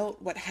to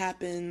note what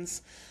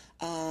happens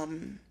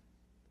when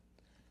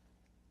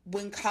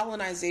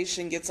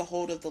colonization gets a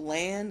hold of the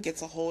land,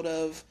 gets a hold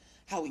of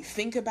how we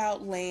think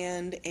about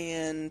land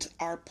and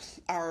our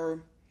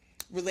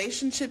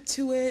relationship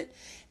to it,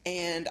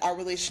 and our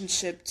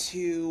relationship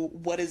to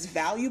what is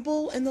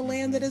valuable in the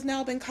land that has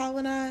now been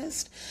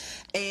colonized,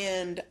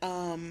 and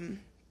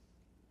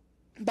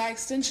by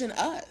extension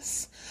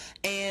us,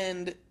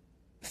 and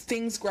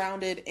things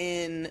grounded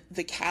in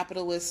the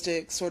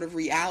capitalistic sort of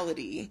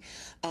reality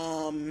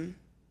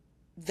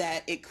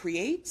that it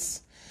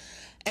creates,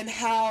 and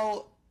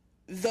how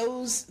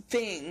those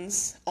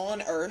things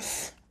on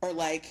Earth, or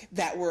like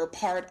that were a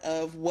part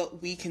of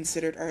what we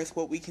considered Earth,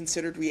 what we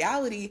considered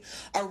reality,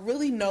 are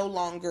really no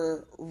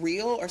longer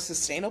real or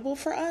sustainable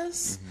for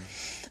us.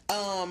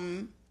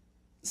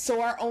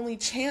 So our only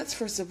chance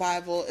for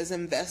survival is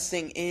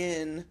investing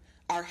in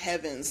our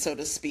heavens, so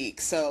to speak.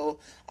 So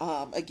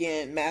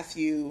again,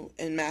 Matthew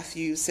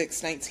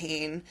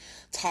 6:19,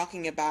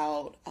 talking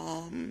about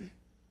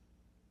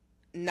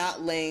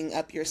not laying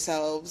up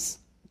yourselves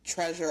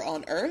treasure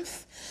on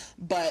earth,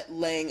 but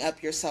laying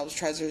up yourselves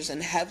treasures in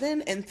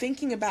heaven, and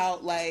thinking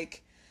about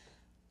like,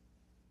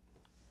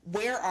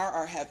 where are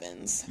our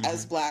heavens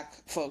as Black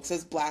folks,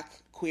 as Black,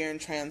 queer,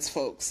 and trans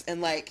folks, and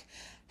like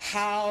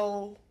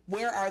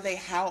where are they,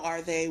 how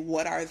are they,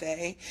 what are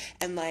they,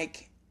 and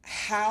like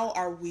how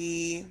are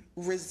we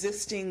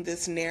resisting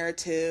this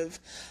narrative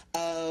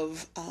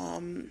of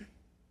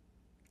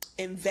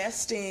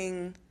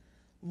investing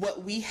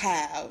what we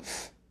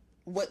have,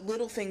 what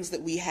little things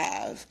that we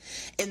have,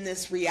 in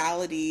this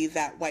reality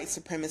that white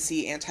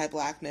supremacy,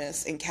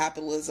 anti-Blackness, and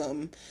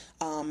capitalism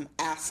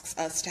asks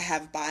us to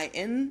have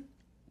buy-in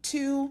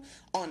to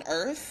on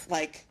Earth,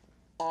 like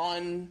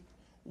on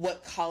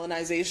what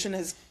colonization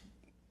has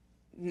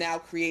now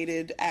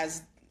created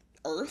as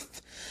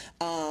Earth,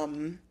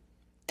 and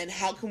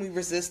how can we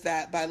resist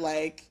that by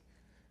like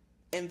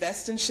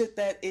investing shit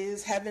that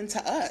is heaven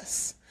to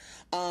us.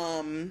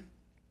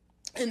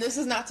 And this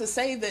is not to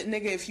say that,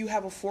 nigga, if you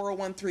have a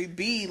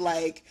 401(b),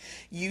 like,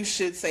 you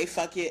should say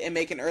fuck it and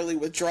make an early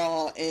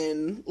withdrawal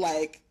and,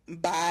 like,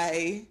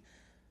 buy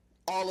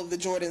all of the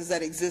Jordans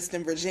that exist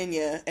in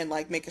Virginia and,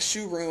 like, make a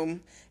shoe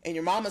room in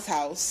your mama's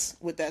house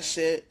with that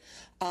shit.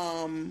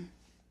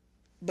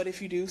 But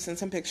if you do, send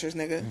some pictures,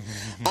 nigga.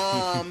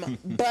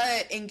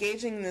 But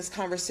engaging in this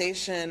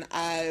conversation,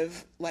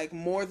 I've, like,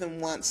 more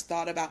than once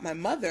thought about my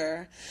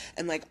mother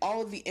and, like,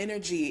 all of the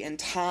energy and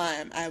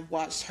time I've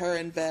watched her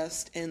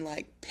invest in,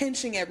 like,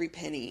 pinching every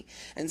penny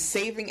and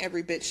saving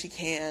every bit she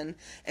can.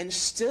 And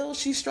still,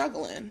 she's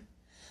struggling.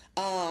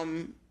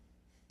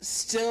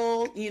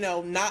 Still, you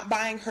know, not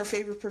buying her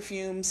favorite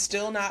perfume.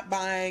 Still not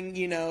buying,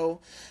 you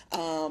know,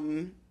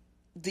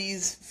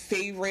 these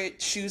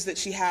favorite shoes that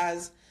she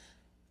has.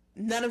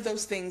 None of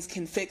those things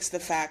can fix the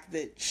fact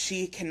that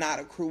she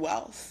cannot accrue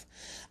wealth.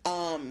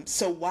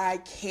 So why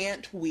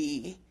can't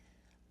we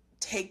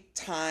take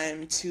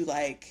time to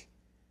like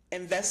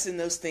invest in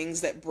those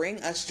things that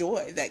bring us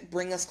joy, that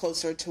bring us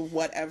closer to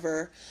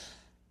whatever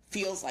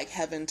feels like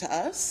heaven to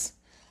us?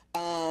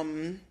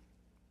 And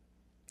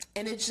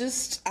it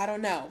just, I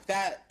don't know,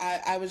 that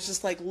I was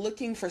just like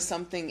looking for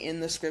something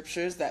in the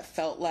scriptures that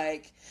felt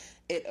like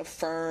it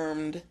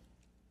affirmed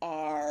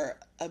our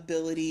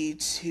ability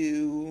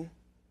to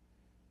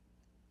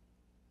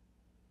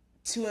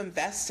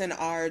invest in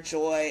our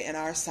joy and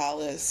our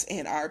solace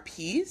and our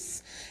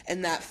peace,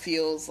 and that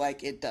feels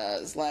like it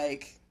does.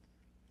 Like,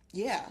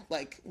 yeah,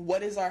 like,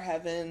 what is our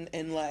heaven,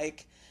 and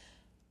like,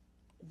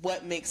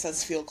 what makes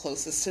us feel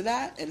closest to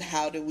that, and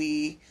how do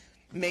we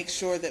make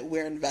sure that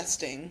we're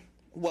investing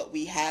what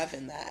we have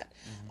in that?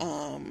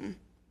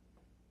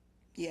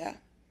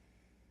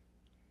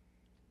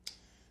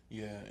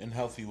 Yeah, in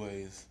healthy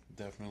ways,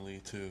 definitely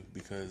too,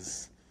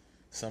 because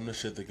some of the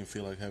shit that can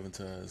feel like heaven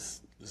to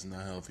us is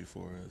not healthy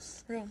for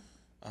us. real.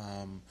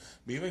 But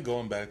even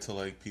going back to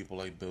like people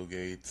like Bill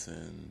Gates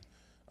and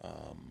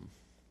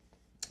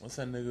what's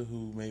that nigga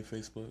who made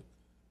Facebook?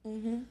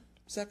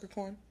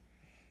 Zuckercorn.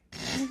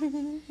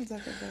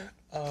 Zuckerberg.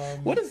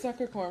 What is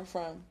Zuckercorn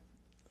from?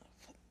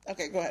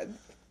 Okay, go ahead.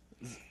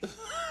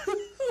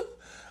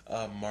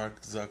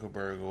 Mark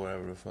Zuckerberg or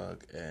whatever the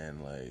fuck,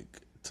 and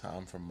like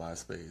Tom from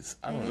MySpace.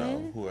 I don't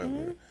know,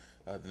 whoever.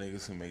 The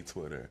niggas who make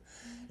Twitter.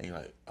 And you're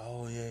like,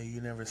 oh yeah,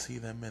 you never see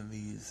them in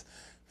these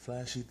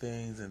flashy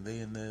things and they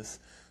in this.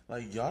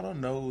 Like, y'all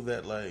don't know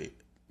that, like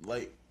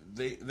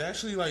they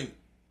actually, like,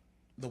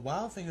 the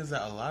wild thing is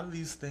that a lot of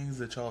these things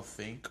that y'all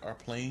think are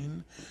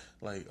plain,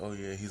 like, oh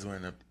yeah, he's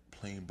wearing a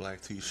plain black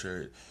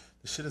t-shirt.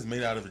 The shit is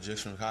made out of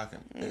Egyptian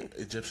cotton.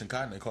 Egyptian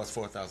cotton. It costs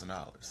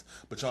 $4,000.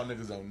 But y'all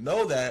niggas don't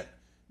know that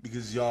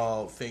because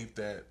y'all think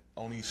that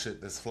only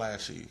shit that's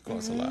flashy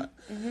costs a lot.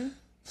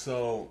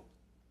 So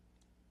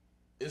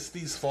it's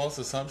these false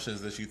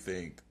assumptions that you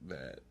think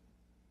that,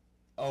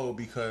 oh,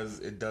 because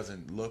it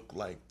doesn't look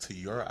like to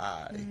your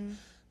eye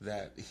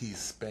that he's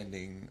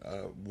spending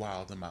a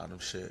wild amount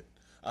of shit,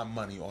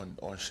 money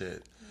on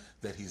shit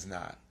that he's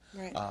not.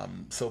 Right.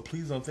 So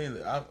please don't think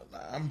that.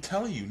 I'm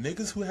telling you,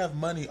 niggas who have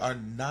money are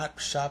not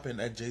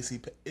shopping at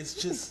JC. It's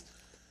just,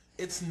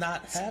 it's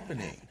not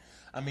happening.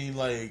 I mean,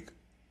 like,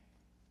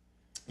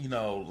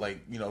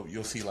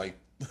 you'll see, like,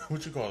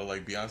 what you call it,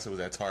 like Beyonce was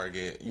at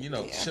Target,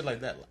 shit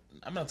like that.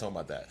 I'm not talking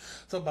about that.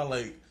 I'm talking about,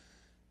 like,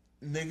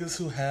 niggas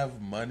who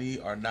have money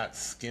are not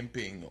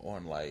skimping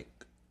on, like,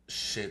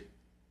 shit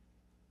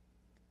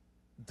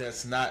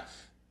that's not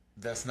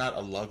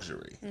a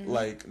luxury.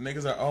 Like,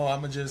 niggas are, oh,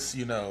 I'ma just,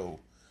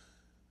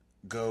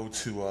 go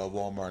to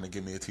Walmart and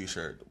give me a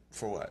t-shirt.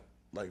 For what?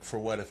 Like, for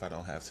what if I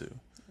don't have to?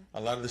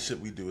 A lot of the shit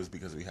we do is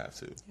because we have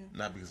to,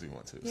 not because we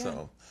want to.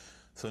 Yeah.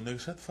 So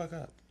niggas, shut the fuck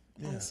up.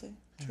 Yeah. Honestly,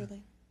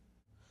 truly.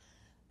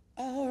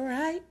 All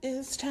right,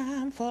 it's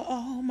time for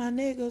all my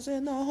niggas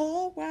in the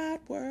whole wide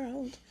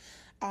world.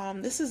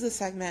 This is a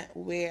segment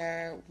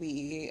where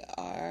we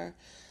are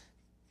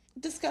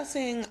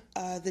discussing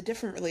the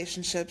different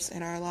relationships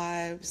in our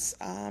lives,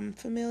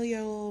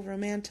 familial,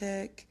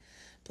 romantic,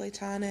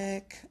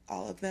 platonic,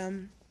 all of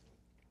them.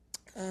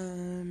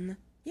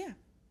 Yeah.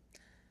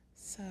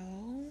 So,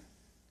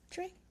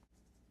 Dre.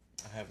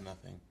 I have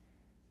nothing.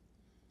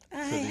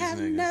 I have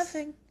niggas.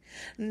 nothing.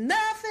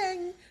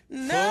 Nothing.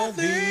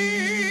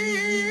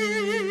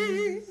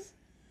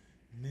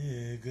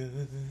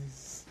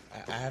 Niggas.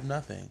 I have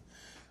nothing.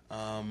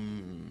 I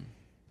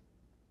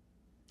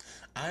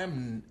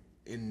am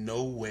in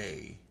no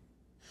way.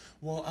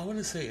 Well, I want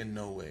to say in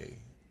no way.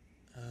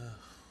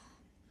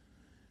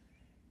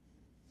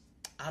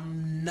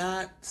 I'm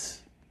not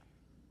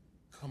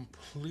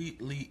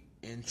completely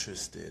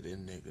interested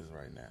in niggas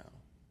right now.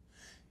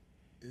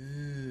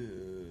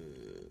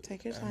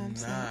 Take your time.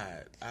 I'm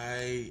not.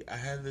 I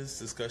had this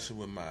discussion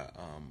with my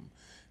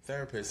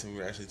therapist, and we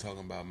were actually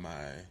talking about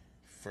my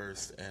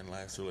first and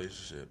last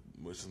relationship,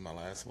 which is my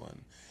last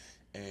one.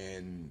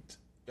 And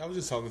I was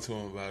just talking to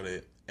him about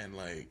it, and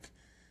like,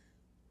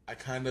 I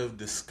kind of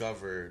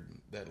discovered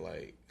that,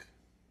 like,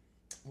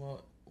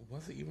 well,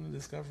 was it even a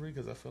discovery?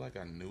 Because I feel like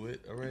I knew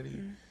it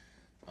already.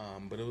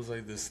 But it was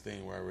like this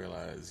thing where I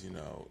realized,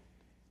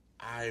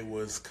 I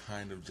was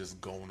kind of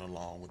just going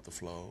along with the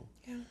flow.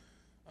 Yeah.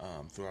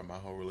 Throughout my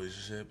whole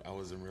relationship, I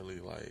wasn't really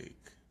like,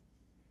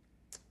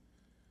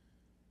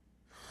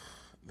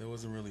 there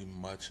wasn't really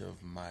much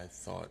of my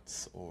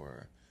thoughts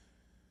or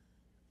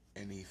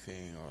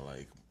anything, or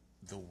like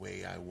the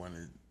way I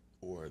wanted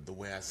or the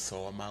way I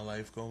saw my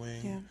life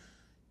going. Yeah.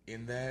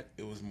 In that,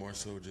 it was more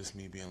so just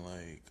me being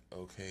like,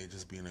 okay,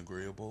 just being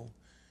agreeable.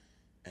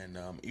 And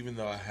even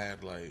though I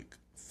had like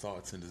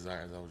thoughts and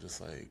desires, I was just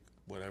like,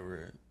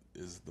 whatever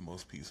is the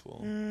most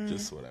peaceful,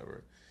 just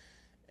whatever.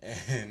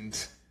 And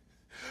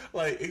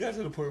like, it got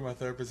to the point where my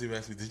therapist even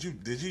asked me, did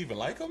you even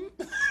like him?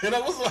 And I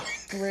was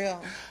like,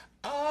 real.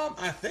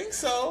 I think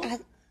so.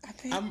 I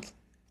think.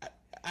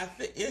 I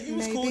think, yeah, he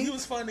was Maybe. cool. He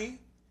was funny,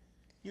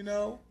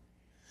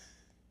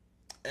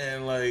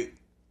 And like,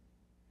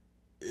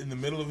 in the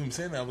middle of him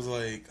saying that, I was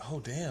like, oh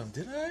damn,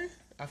 did I?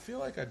 I feel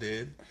like I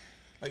did.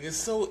 Like,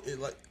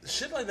 like,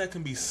 shit like that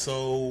can be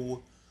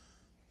so,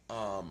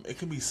 it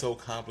can be so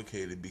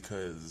complicated,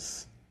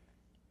 because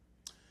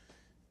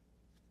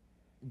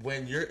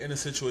when you're in a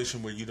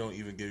situation where you don't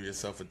even give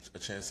yourself a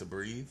chance to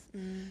breathe,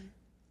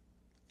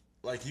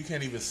 like, you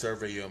can't even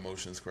survey your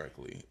emotions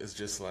correctly. It's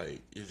just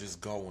like, you're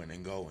just going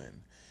and going.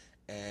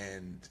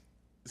 And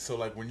so,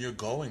 like, when you're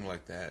going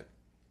like that,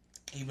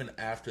 even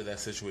after that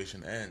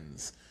situation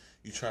ends,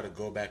 you try to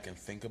go back and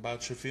think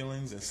about your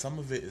feelings, and some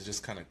of it is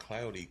just kind of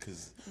cloudy,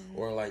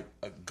 or like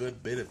a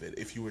good bit of it,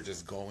 if you were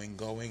just going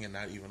and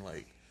not even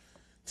like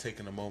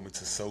taking a moment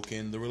to soak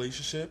in the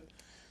relationship,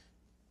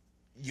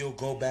 you'll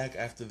go back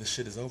after the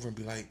shit is over and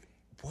be like,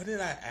 what did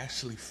I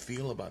actually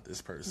feel about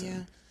this person?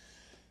 Yeah.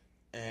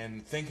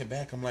 And thinking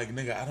back, I'm like,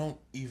 nigga, I don't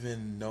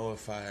even know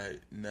if I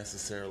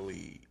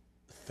necessarily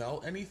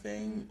felt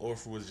anything, or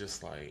if it was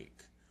just like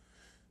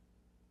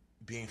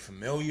being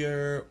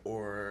familiar,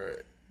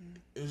 or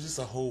it was just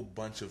a whole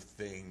bunch of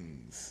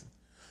things.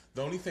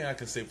 The only thing I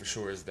can say for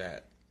sure is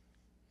that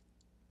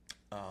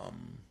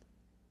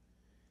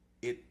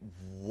it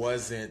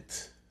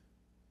wasn't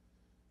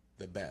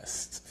the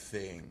best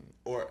thing,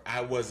 or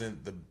I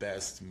wasn't the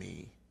best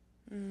me.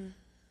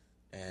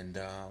 And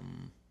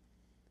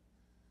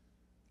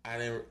I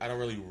don't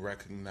really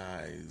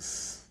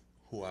recognize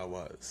who I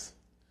was.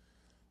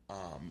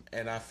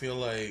 And I feel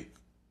like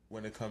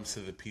when it comes to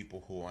the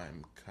people who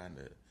I'm kind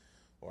of,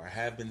 or I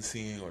have been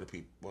seeing, or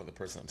the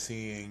person I'm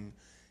seeing,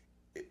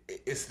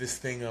 it's this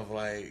thing of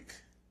like,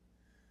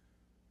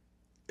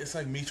 it's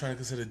like me trying to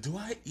consider, do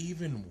I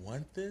even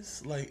want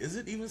this? Like, is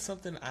it even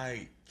something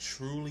I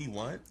truly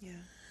want? Yeah.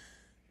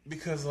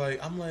 Because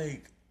like, I'm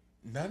like,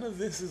 none of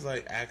this is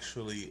like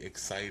actually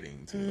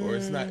exciting to me, or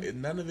it's not.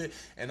 None of it,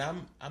 and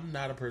I'm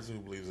not a person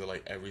who believes that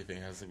like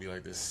everything has to be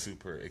like this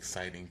super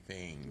exciting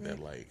thing that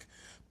like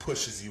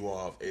pushes you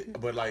off.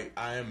 But like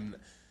I'll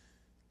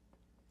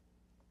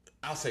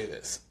say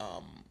this: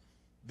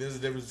 there's a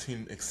difference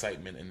between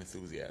excitement and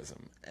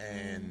enthusiasm,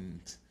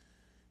 and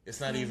it's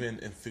not even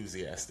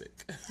enthusiastic.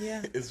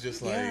 Yeah, it's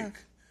just Yeah. like.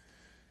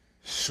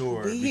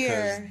 Sure, We because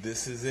here.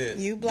 this is it.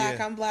 You black,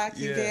 Yeah. I'm black.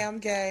 You Yeah. gay, I'm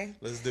gay.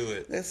 Let's do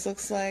it. This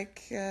looks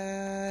like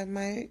it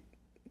might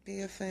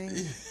be a thing.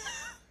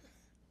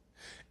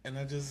 And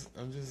I just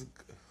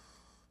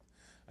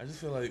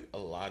feel like a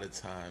lot of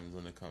times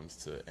when it comes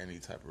to any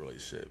type of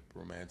relationship,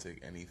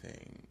 romantic,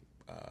 anything,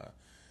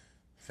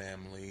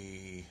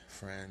 family,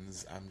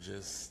 friends,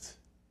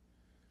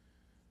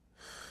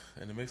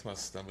 and it makes my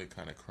stomach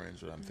kind of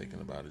cringe when I'm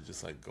thinking about it.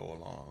 Just like go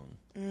along.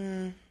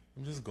 I'm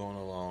just going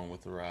along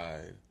with the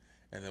ride.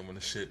 And then when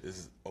the shit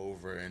is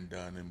over and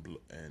done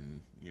and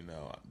you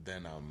know,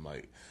 then I'm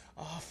like,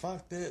 oh,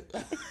 fuck that.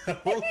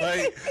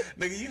 Like,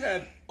 nigga, you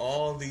had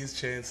all these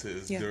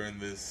chances during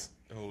this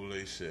whole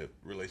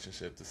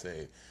relationship to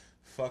say,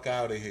 fuck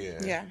out of here.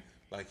 Yeah.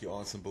 Like, you're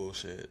on some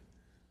bullshit.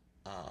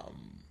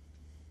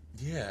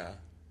 Yeah.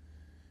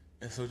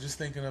 And so just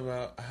thinking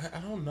about, I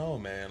don't know,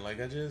 man.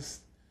 Like, I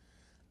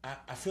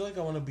feel like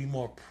I want to be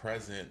more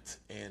present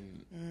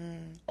in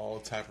all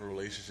type of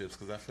relationships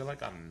because I feel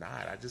like I'm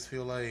not. I just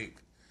feel like,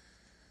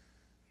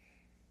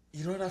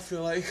 you know what I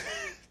feel like?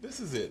 This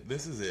is it.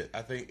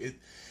 I think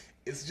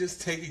it's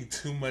just taking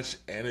too much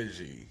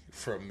energy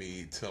from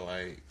me to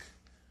like,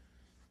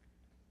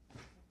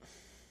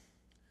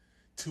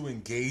 to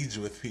engage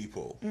with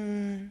people.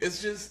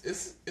 It's just,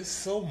 it's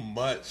so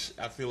much.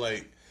 I feel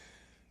like,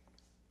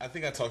 I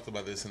think I talked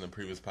about this in the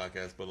previous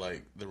podcast, but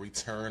like the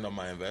return on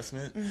my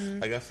investment,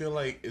 like I feel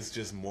like it's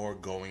just more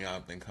going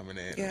out than coming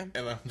in. Yeah.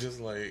 And I'm just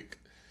like,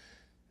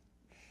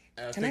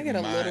 Can I get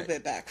a little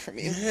bit back from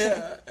you?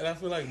 Yeah. And I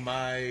feel like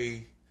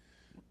my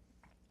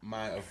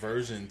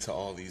aversion to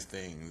all these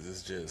things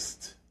is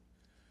just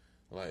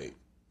like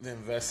the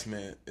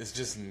investment is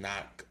just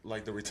not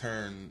like the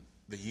return,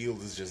 the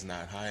yield is just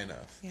not high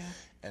enough. Yeah.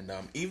 And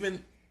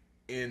even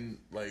in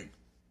like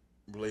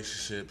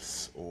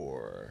relationships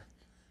or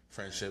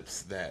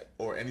friendships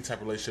or any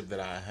type of relationship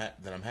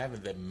that I'm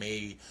having that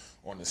may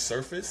on the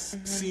surface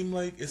seem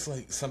like it's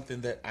like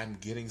something that I'm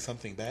getting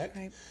something back,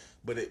 Right.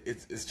 but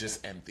it's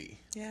just empty.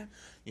 Yeah.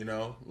 You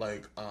know,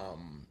 like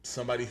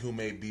somebody who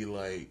may be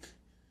like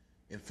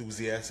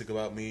enthusiastic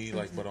about me,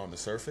 like but on the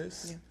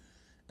surface,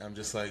 I'm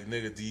just like,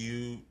 nigga,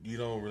 you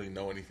don't really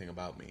know anything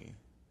about me.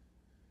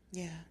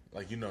 Yeah.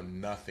 Like, you know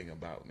nothing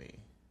about me,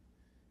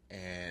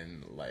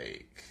 and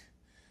like.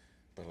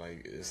 But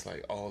like it's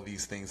like all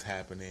these things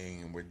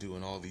happening and we're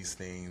doing all these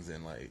things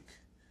and like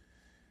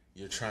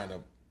you're trying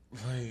to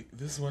like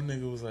this one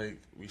nigga was like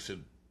we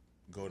should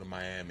go to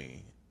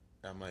Miami.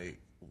 I'm like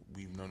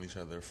we've known each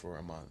other for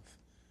a month.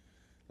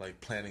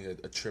 Like planning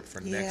a trip for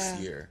next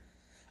year.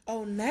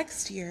 Oh,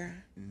 next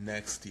year.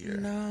 Next year.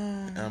 No.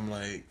 And I'm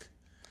like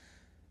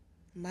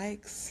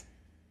Mike's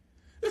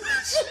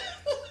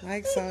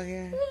out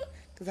here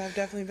because I've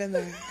definitely been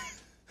there.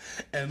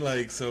 And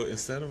like so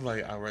instead of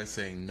like outright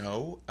saying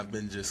no, I've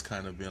been just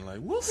kind of being like,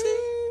 we'll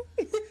see.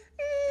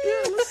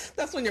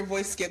 That's when your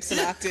voice skips an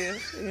octave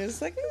and you're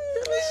just like,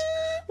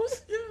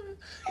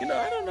 you know,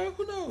 I don't know,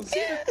 who knows.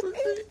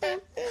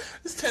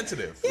 It's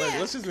tentative. Like,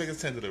 let's just make it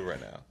tentative right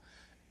now.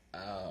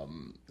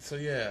 So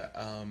yeah,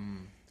 I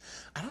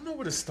don't know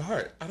where to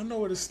start.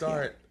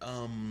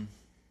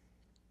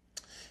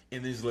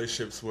 In these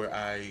relationships where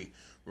I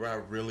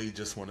really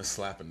just want to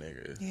slap a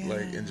nigga,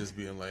 like, and just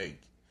being like,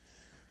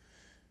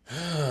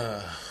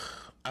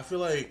 I feel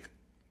like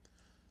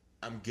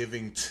I'm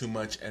giving too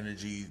much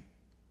energy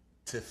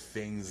to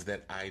things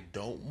that I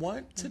don't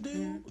want to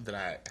do, that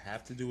I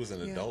have to do as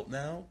an adult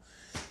now,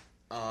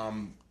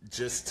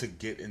 just to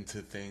get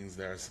into things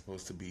that are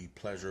supposed to be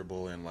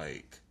pleasurable and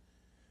like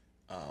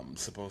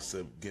supposed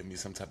to give me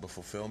some type of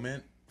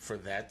fulfillment. For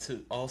that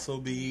to also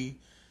be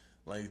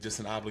like just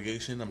an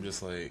obligation, I'm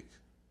just like,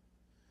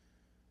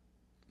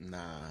 nah,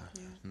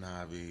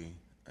 B,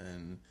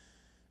 and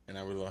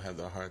I really don't have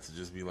the heart to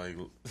just be like,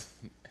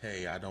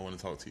 hey, I don't want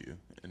to talk to you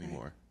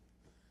anymore.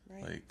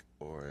 Right. Like,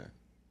 or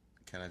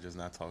can I just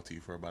not talk to you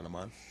for about a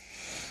month?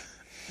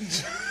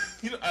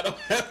 You know, I don't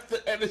have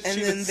the energy.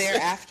 And then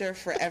thereafter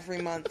for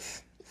every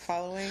month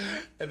following.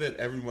 And then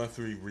every month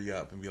we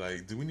re-up and be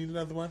like, do we need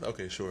another month?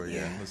 Okay, sure,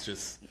 yeah. Let's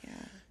just,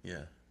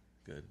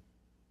 good.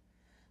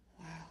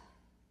 Wow.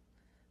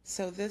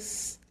 So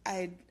this,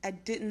 I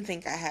didn't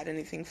think I had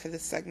anything for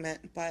this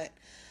segment, but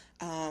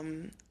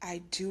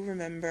I do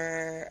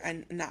remember,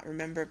 and not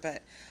remember,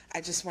 but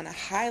I just want to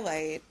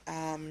highlight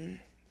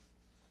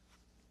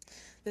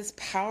this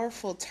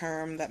powerful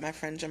term that my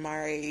friend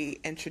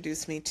Jamari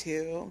introduced me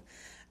to,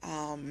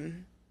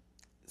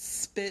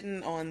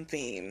 spitting on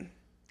theme.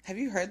 Have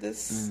you heard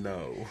this?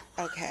 No.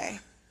 Okay.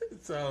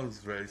 It sounds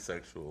very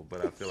sexual,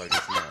 but I feel like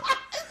it's not.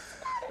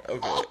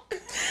 Okay.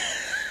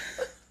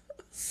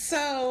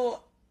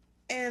 So,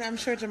 and I'm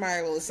sure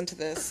Jamari will listen to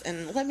this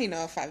and let me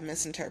know if I've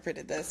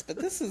misinterpreted this, but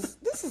this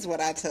is what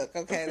I took,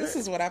 okay? This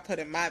is what I put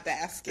in my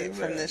basket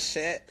from this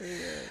shit.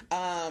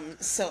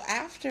 So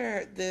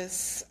after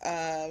this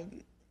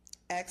XXX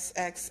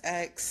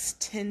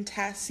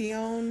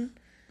Tentacion.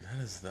 That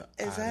is the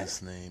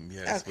oddest name,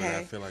 yes, okay. But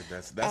I feel like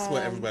that's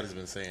what everybody's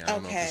been saying. I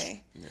don't know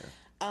if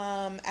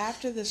it's,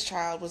 after this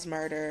child was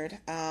murdered,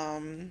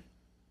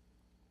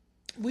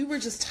 we were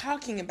just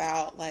talking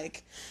about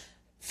like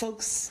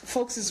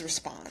folks'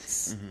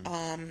 response,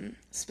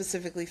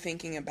 specifically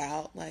thinking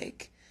about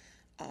like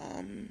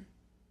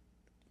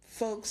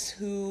folks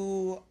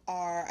who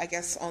are, I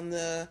guess, on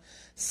the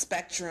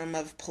spectrum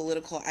of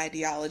political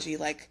ideology,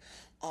 like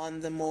on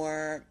the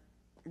more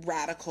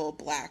radical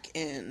black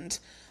end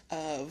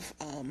of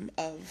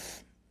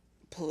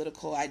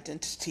political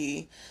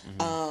identity,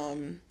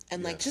 and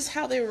like just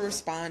how they were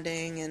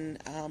responding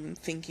and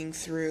thinking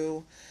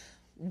through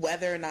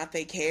whether or not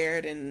they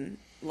cared and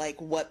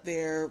like what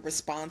their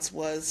response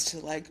was to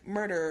like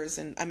murderers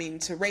and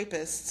to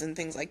rapists and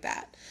things like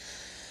that.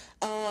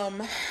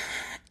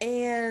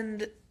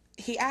 And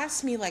he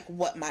asked me like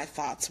what my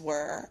thoughts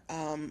were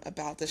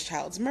about this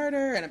child's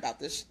murder and about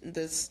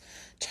this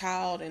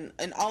child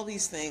and all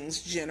these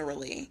things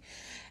generally.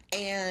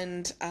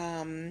 And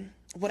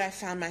what I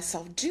found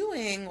myself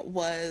doing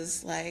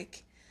was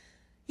like,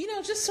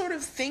 just sort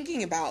of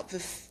thinking about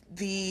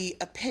the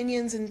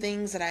opinions and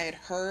things that I had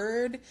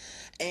heard,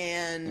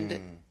 and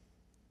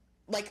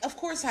like, of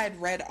course, I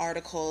had read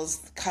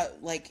articles,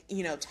 like,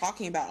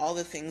 talking about all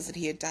the things that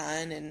he had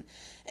done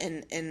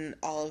and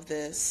all of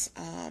this.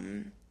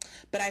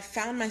 But I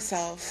found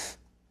myself,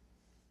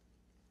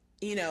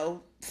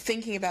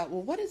 thinking about,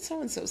 well, what did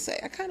so-and-so say?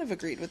 I kind of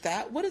agreed with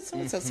that. What did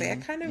so-and-so say? I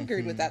kind of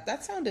agreed with that.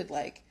 That sounded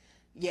like,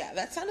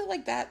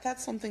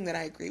 that's something that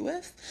I agree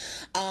with.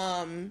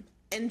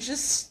 And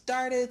just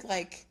started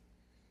like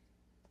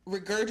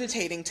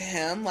regurgitating to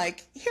him,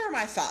 like, here are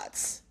my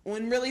thoughts.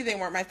 When really they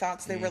weren't my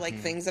thoughts. They were like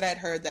things that I'd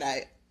heard that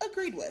I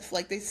agreed with.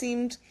 Like they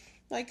seemed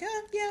like,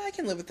 yeah, I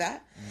can live with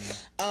that.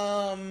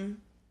 And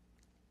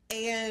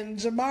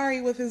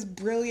Jamari with his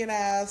brilliant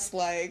ass,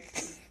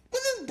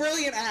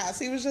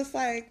 he was just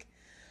like,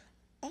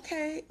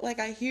 okay, like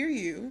I hear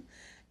you.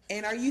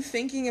 And are you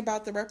thinking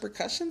about the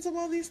repercussions of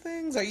all these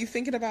things? Are you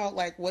thinking about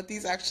like what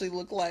these actually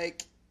look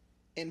like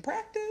in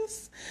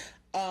practice?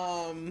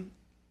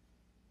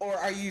 Or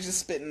are you just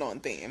spitting on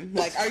theme?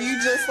 Like, are you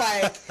just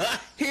like,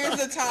 here's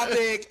the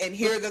topic and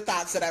here are the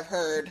thoughts that I've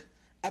heard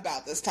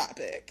about this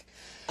topic?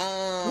 And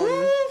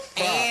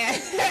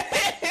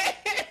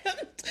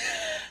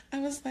I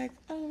was like,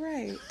 oh,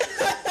 right.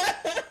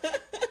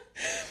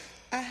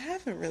 I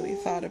haven't really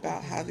thought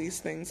about how these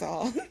things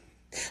all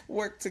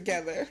work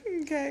together.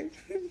 Okay.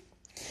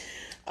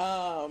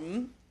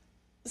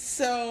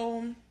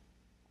 So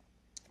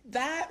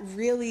that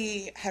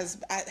really has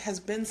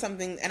been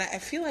something, and I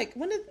feel like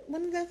when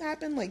did that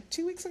happen? Like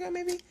 2 weeks ago,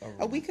 maybe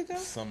a week ago,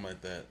 something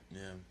like that.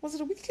 Yeah. Was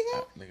it a week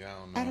ago?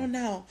 I don't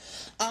know.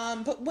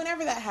 But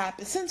whenever that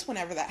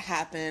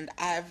happened,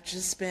 I've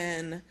just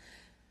been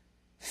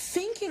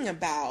thinking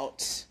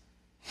about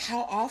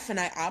how often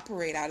I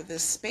operate out of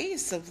this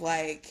space of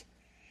like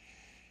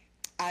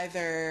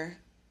either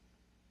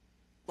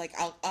like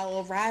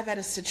I'll arrive at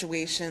a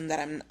situation that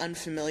I'm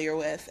unfamiliar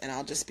with, and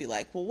I'll just be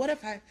like, well, what are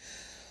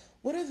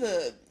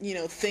the,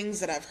 things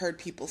that I've heard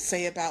people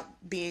say about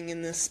being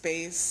in this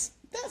space?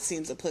 That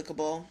seems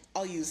applicable.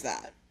 I'll use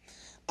that.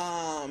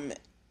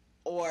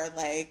 Or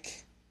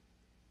like,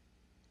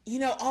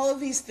 all of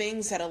these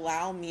things that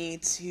allow me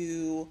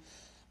to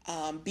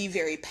be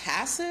very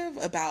passive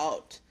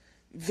about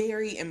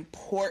very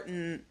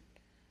important,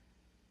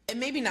 and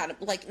maybe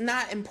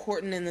not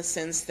important in the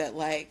sense that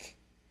like,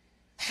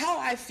 how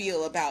I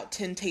feel about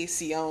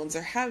Tentacion's,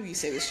 or how you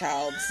say this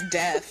child's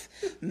death,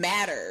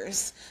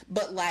 matters,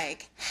 but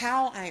like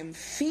how I'm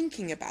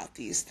thinking about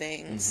these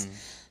things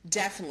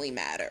definitely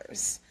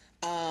matters.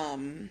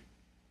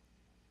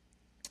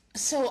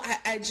 So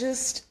I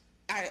just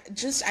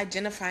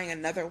identifying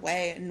another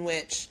way in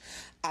which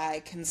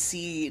I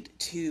concede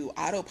to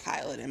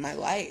autopilot in my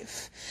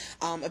life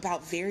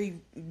about very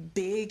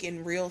big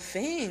and real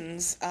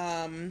things.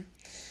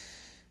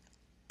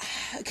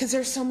 Because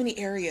there's so many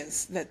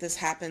areas that this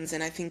happens,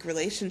 and I think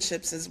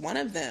relationships is one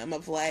of them,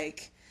 of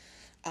like,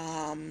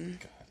 God,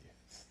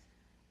 yes.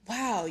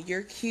 Wow,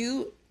 you're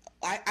cute.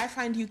 I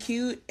find you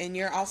cute, and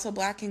you're also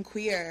black and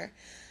queer.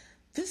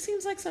 This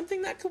seems like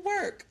something that could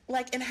work.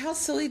 Like, and how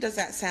silly does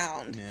that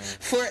sound?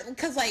 Yeah.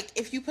 Because like,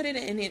 if you put it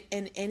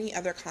in any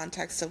other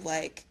context of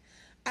like,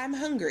 I'm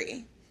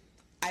hungry.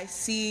 I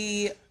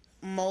see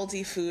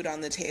moldy food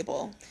on the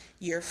table.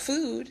 Your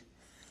food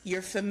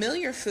your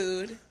familiar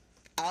food,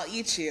 I'll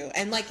eat you.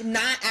 And like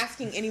not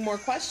asking any more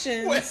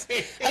questions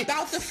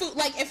about the food.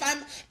 Like if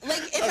I'm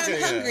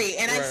hungry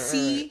and I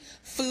see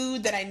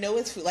food that I know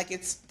is food, like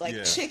it's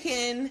like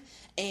chicken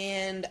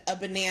and a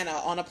banana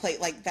on a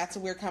plate, like that's a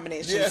weird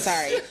combination.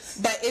 Sorry.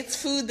 But it's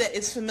food that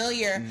is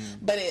familiar,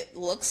 but it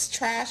looks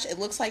trash. It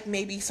looks like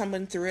maybe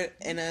someone threw it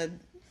in a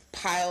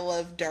pile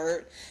of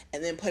dirt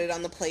and then put it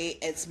on the plate.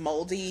 It's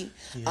moldy.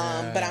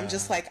 But I'm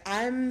just like,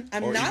 I'm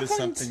or not even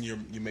going something you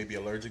may be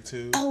allergic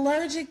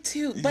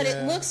to, but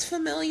it looks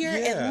familiar.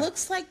 It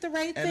looks like the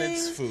right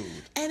thing,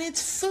 and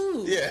it's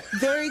food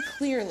very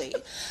clearly.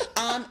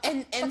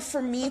 And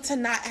for me to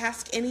not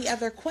ask any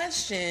other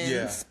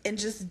questions and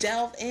just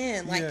delve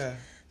in, like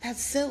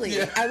that's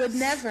silly. I would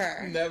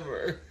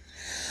never.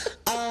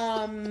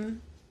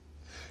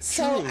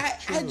 So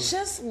I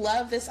just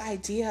love this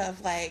idea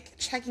of like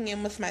checking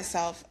in with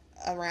myself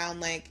around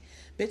like,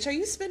 bitch, are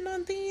you spitting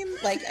on theme?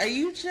 Like, are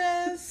you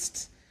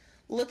just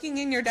looking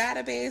in your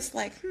database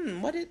like,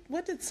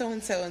 what did so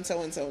and so and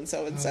so and so and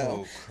so and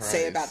so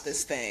say about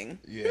this thing?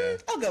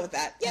 I'll go with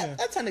that.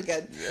 That sounded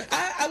good.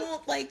 I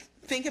won't like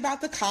think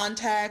about the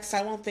context.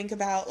 I won't think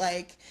about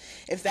like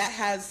if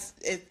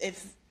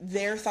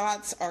their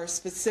thoughts are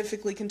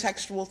specifically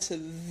contextual to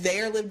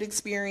their lived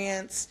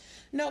experience.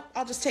 Nope,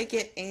 I'll just take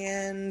it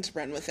and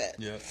run with it.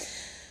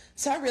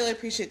 So I really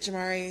appreciate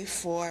Jamari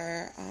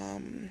for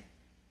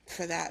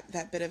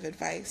that bit of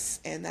advice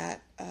and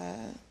that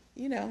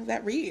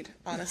that read,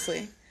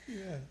 honestly.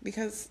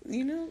 Because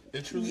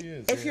it truly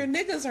is. If your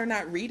niggas are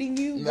not reading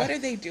you, what are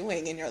they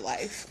doing in your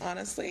life,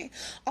 honestly?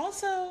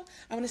 Also,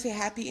 I want to say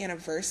happy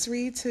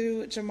anniversary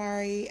to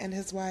Jamari and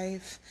his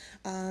wife,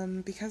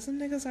 because the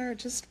niggas are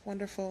just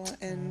wonderful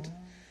and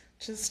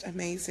just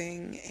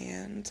amazing.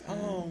 And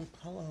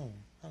how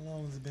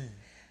long has it been?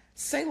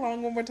 Say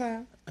long one more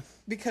time,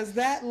 because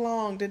that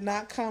long did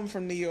not come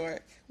from New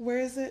York. Where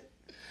is it?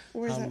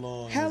 How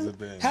long has it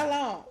been? How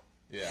long?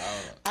 Yeah,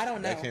 I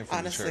don't know. That came from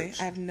honestly, the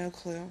church. I have no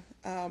clue.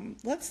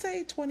 Let's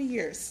say 20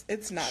 years.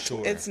 It's not.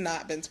 Sure. It's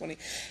not been 20.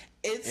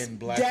 It's in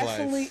Black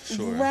definitely life,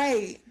 sure.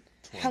 Right.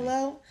 20.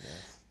 Hello.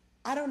 Yes.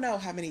 I don't know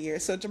how many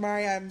years. So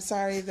Jamari, I'm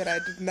sorry that I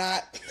did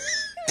not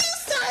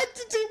decide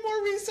to do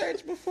more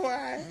research before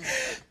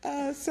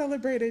I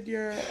celebrated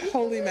your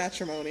holy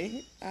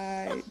matrimony.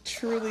 I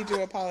truly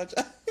do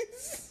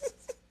apologize,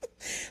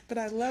 but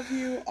I love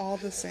you all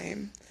the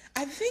same.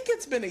 I think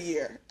it's been a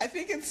year. I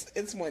think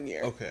it's 1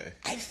 year. Okay.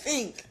 I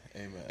think.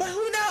 Amen. But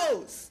who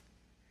knows?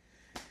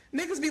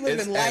 Niggas be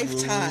living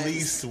lifetimes. At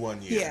least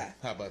 1 year. Yeah.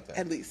 How about that?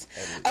 At least.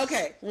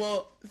 Okay.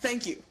 Well,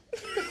 thank you.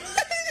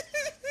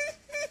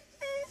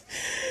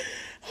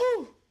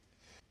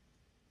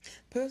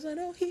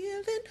 Personal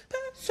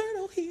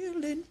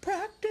healing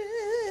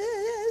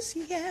practice.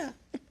 Yeah.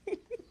 All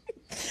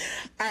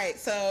right.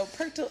 So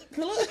personal.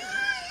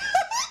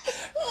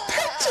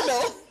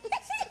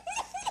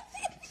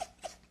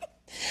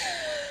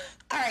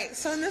 All right,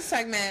 so in this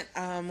segment,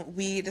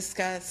 we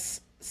discuss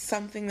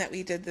something that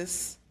we did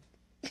this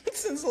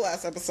since the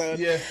last episode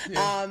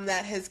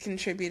that has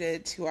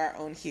contributed to our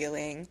own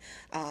healing,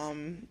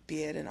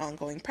 be it an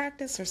ongoing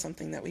practice or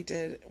something that we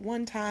did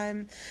one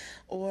time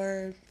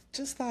or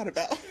just thought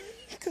about.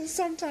 Because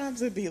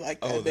sometimes it'd be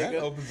like that. Oh, that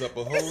opens up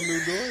a whole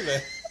new door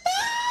there.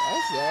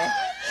 I'm sorry.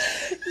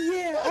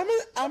 Yeah,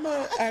 I'm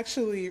a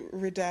actually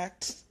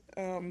redact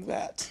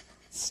that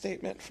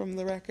statement from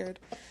the record.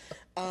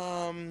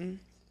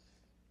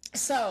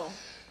 So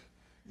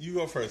you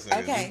go first.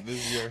 Nigga. Okay. This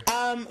is your...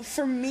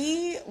 For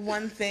me,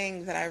 one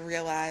thing that I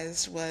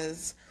realized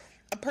was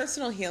a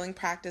personal healing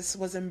practice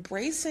was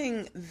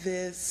embracing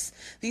these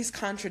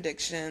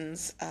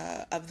contradictions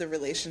of the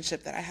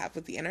relationship that I have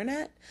with the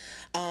internet.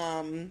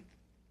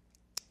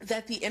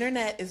 That the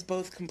internet is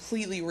both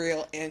completely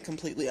real and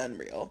completely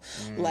unreal.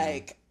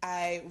 Like,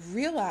 I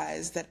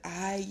realized that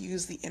I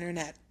use the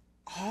internet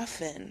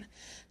often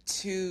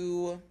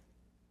to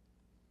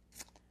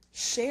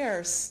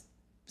share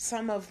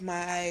some of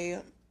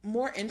my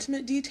more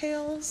intimate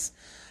details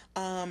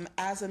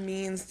as a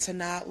means to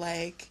not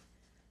like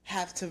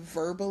have to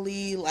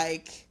verbally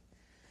like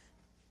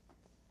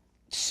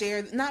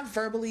share, not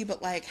verbally,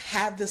 but like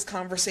have this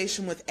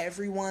conversation with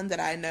everyone that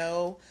I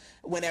know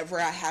whenever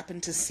I happen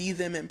to see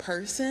them in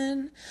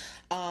person.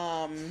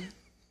 And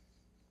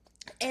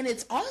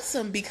it's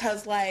awesome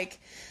because like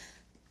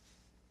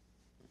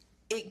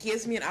it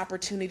gives me an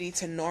opportunity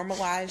to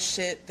normalize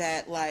shit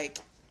that like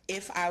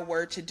if I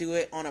were to do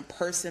it on a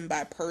person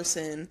by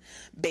person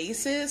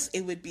basis,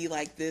 it would be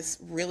like this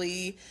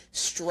really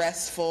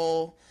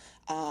stressful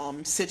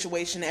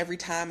situation every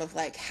time of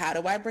like, how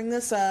do I bring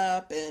this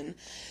up and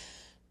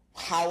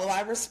how will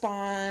I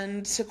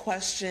respond to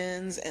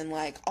questions and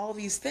like all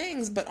these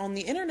things. But on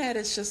the internet,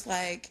 it's just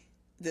like,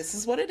 this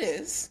is what it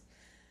is.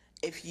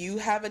 If you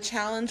have a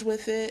challenge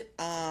with it,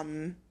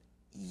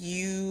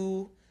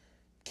 you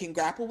can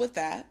grapple with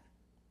that.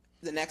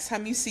 The next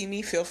time you see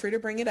me, feel free to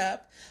bring it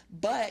up.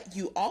 But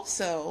you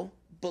also,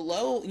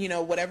 below,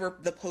 whatever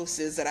the post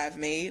is that I've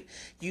made,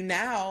 you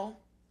now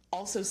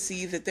also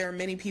see that there are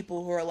many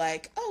people who are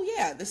like, oh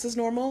yeah, this is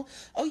normal.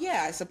 Oh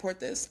yeah, I support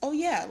this. Oh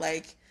yeah,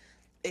 like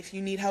if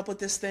you need help with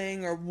this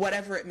thing or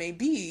whatever it may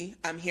be,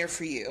 I'm here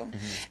for you. Mm-hmm.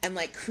 And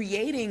like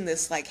creating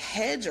this like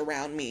hedge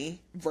around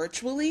me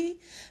virtually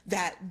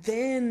that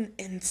then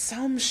in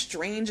some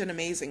strange and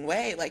amazing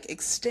way like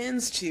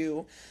extends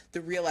to the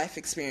real life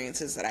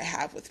experiences that I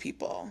have with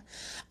people.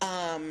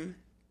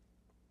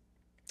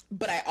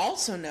 But I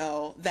also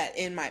know that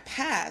in my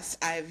past,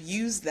 I've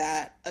used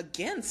that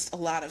against a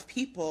lot of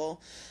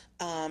people,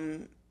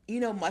 you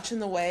know, much in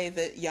the way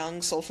that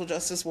young social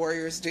justice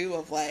warriors do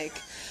of like,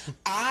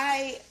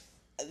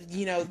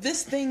 you know,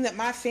 this thing that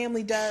my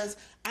family does,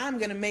 I'm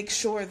going to make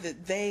sure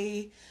that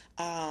they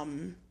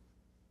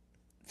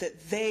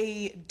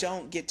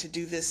don't get to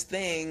do this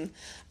thing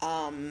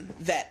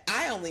that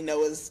I only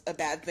know is a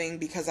bad thing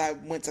because I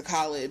went to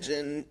college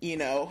and, you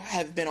know,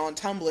 have been on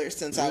Tumblr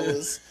since I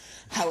was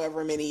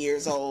however many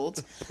years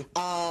old.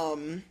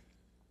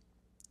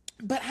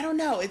 But I don't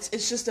know.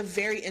 It's just a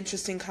very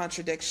interesting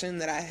contradiction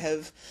that I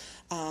have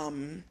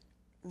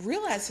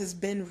realized has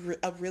been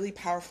a really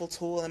powerful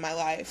tool in my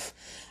life.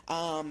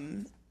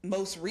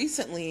 Most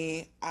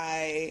recently,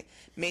 I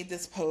made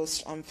this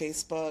post on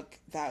Facebook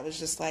that was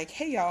just like,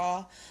 hey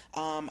y'all,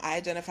 I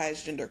identify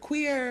as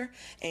genderqueer,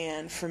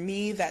 and for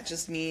me that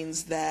just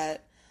means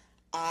that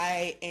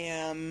I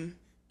am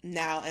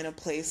now in a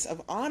place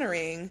of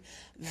honoring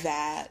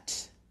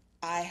that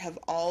I have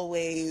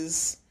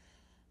always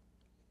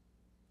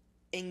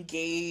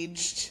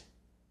engaged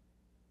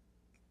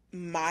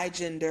my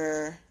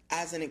gender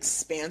as an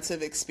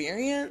expansive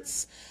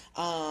experience,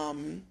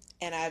 and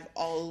I've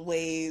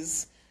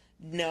always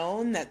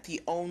known that the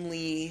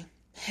only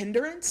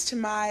hindrance to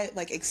my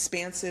like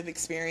expansive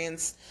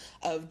experience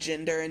of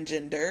gender and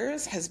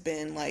genders has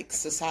been like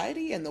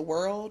society and the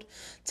world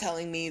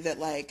telling me that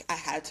like I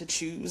had to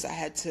choose, I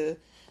had to,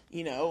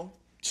 you know,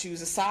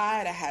 choose a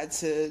side, I had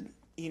to,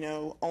 you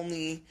know,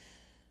 only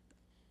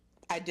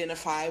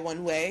identify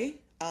one way,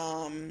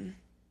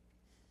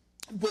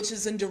 which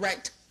is in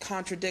direct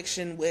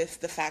contradiction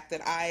with the fact that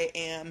I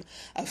am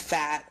a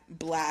fat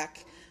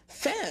black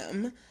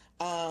femme,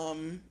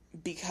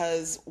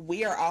 because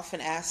we are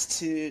often asked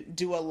to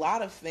do a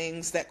lot of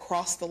things that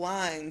cross the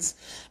lines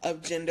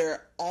of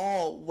gender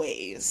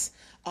always.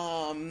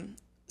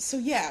 So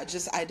yeah,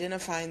 just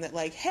identifying that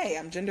like, hey,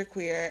 I'm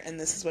genderqueer and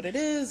this is what it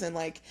is. And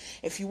like,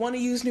 if you want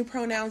to use new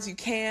pronouns, you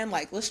can,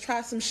 like, let's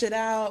try some shit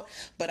out,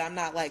 but I'm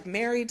not like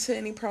married to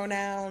any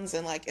pronouns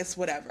and like, it's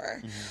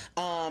whatever.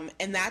 Mm-hmm.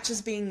 And that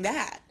just being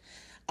that.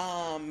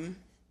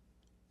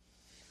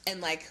 And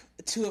like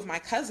two of my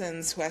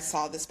cousins who I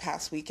saw this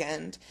past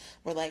weekend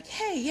were like,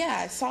 hey,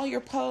 yeah, I saw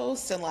your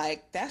post and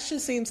like that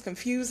shit seems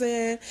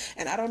confusing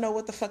and I don't know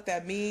what the fuck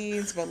that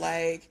means, but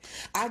like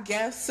I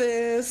guess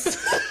sis.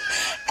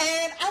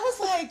 And I was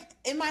like,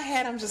 in my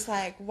head I'm just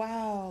like,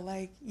 wow,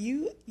 like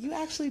you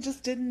actually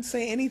just didn't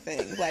say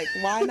anything. Like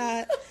why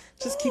not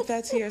just keep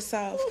that to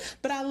yourself?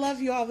 But I love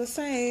you all the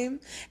same,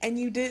 and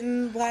you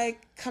didn't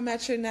like come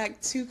at your neck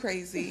too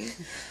crazy.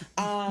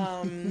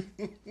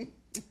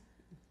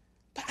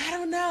 But I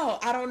don't know.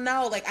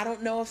 Like, I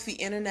don't know if the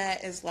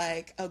internet is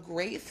like a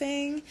great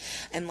thing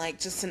and like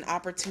just an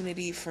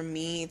opportunity for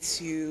me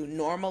to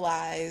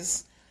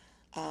normalize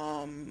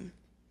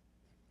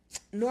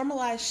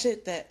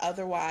shit that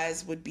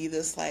otherwise would be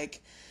this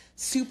like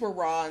super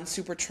raw and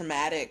super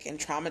traumatic and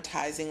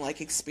traumatizing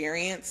like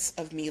experience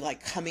of me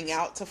like coming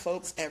out to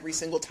folks every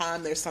single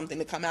time there's something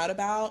to come out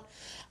about.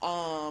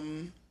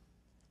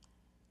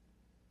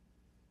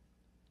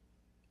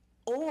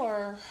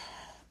 Or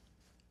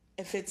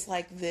if it's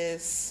like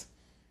this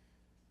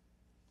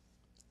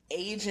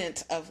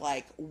agent of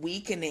like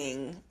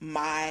weakening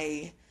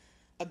my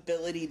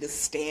ability to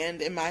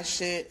stand in my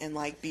shit and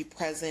like be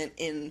present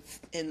in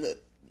the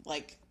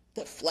like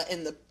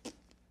in the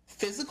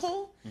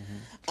physical,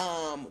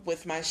 mm-hmm.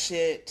 With my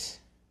shit.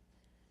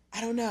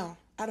 I don't know.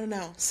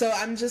 So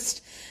I'm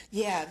just,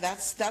 yeah,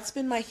 that's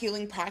been my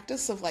healing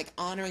practice of like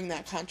honoring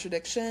that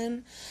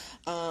contradiction,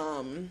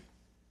 and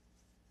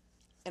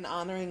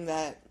honoring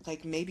that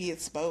like maybe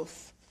it's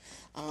both.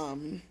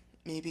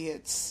 Maybe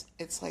it's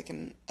like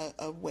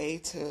a way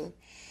to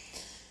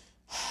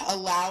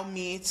allow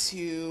me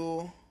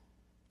to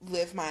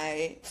live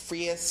my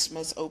freest,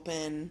 most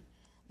open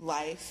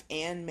life,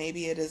 and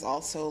maybe it is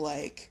also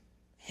like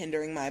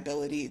hindering my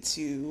ability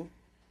to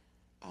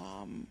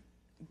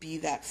be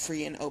that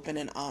free and open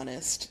and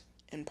honest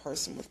in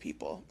person with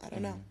people. I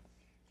don't know.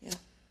 Yeah.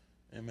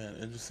 Hey man,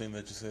 interesting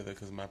that you say that,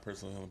 because my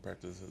personal healing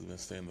practice has been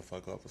staying the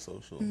fuck off of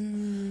social.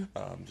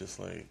 Just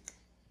like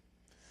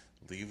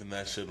leaving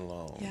that shit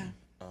alone. Yeah.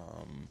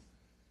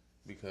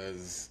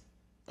 Because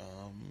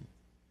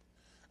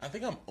I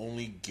think I'm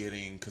only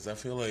getting, because I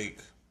feel like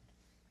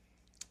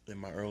in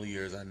my early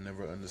years I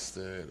never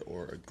understood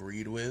or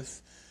agreed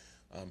with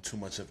too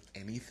much of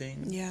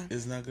anything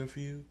is not good for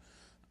you.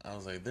 I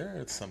was like, there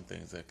are some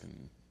things that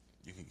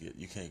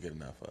you can't get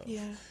enough of.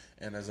 Yeah.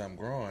 And as I'm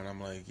growing,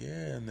 I'm like,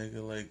 yeah,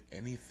 nigga, like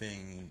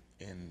anything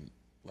in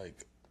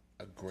like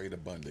a great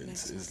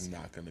abundance is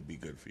not going to be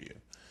good for you.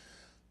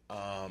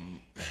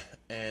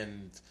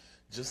 And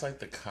just like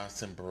the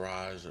constant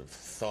barrage of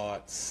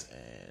thoughts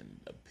and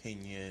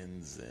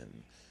opinions,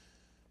 and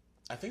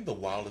I think the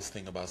wildest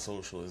thing about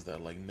social is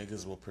that like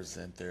niggas will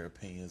present their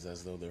opinions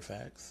as though they're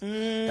facts,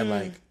 and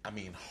like I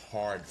mean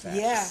hard facts,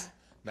 Yeah.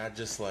 not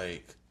just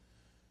like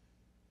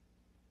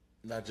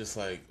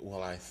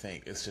well I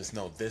think it's just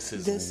no, this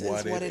is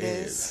what it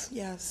is.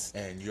 Yes.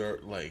 And you're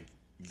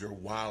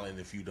wilding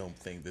if you don't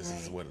think this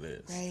is what it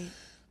is. Right.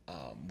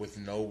 With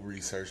no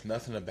research,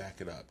 nothing to back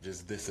it up.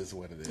 Just this is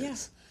what it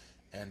is.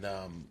 And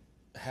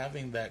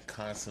having that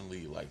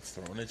constantly like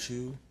thrown at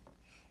you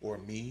or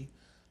me,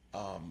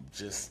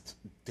 just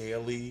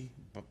daily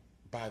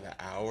by the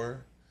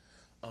hour,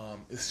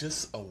 it's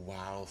just a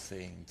wild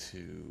thing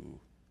to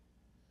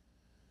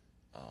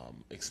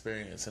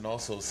experience. And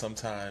also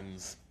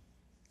sometimes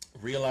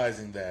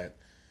realizing that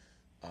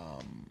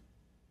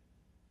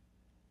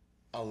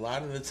a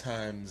lot of the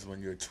times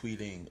when you're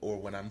tweeting or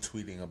when I'm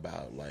tweeting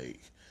about like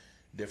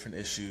different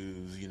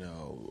issues,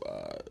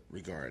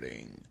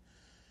 regarding,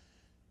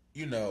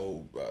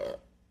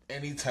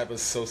 any type of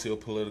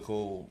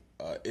socio-political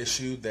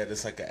issue, that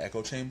it's like an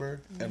echo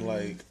chamber. And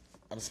like,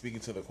 I'm speaking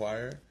to the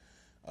choir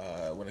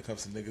when it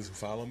comes to niggas who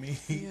follow me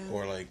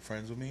or like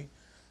friends with me.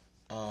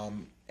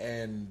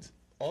 And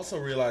also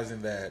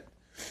realizing that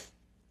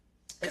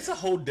it's a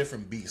whole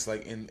different beast.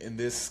 Like in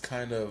this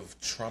kind of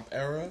Trump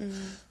era,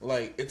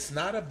 like it's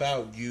not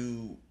about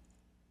you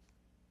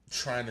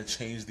trying to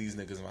change these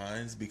niggas'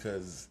 minds,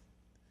 because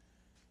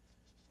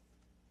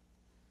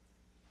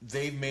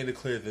they've made it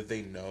clear that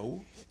they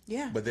know,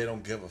 but they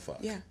don't give a fuck.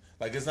 Yeah.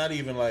 Like it's not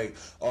even like,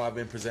 oh, I've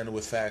been presented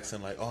with facts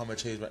and like, oh, I'm gonna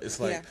change my. It's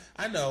like,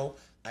 I know,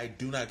 I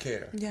do not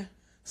care. Yeah.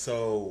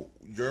 So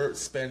you're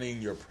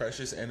spending your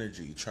precious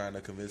energy trying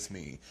to convince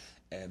me,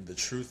 and the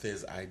truth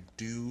is, I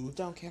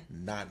don't care.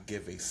 Not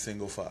give a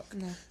single fuck.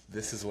 No.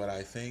 This is what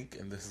I think,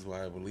 and this is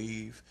what I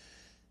believe.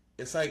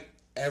 It's like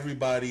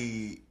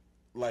everybody,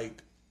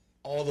 like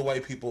all the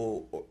white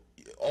people,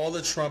 all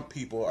the Trump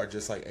people are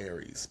just like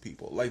Aries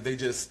people. Like they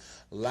just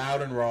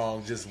loud and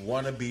wrong, just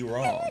want to be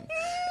wrong.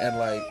 And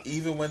like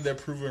even when they're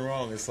proven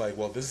wrong, it's like,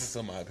 well, this is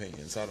still my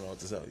opinion, so I don't know what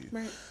to tell you.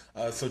 Right.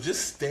 So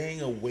just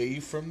staying away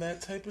from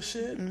that type of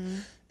shit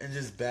and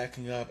just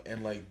backing up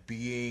and like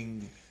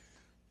being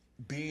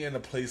in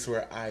a place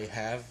where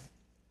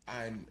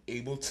I'm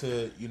able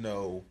to,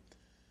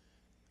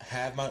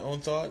 have my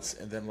own thoughts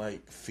and then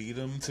like feed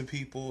them to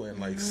people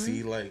and like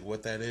see like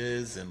what that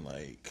is, and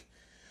like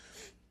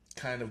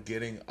kind of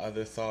getting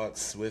other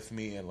thoughts with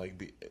me and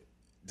like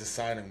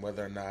deciding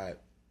whether or not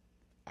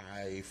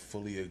I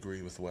fully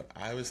agree with what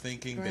I was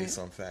thinking based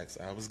on facts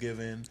I was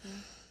given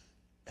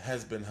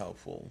has been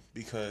helpful,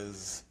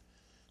 because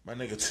my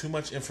nigga, too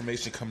much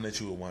information coming at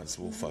you at once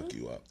will fuck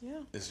you up. Yeah.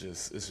 It's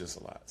just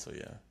a lot. So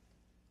yeah.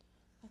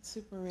 That's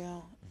super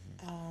real.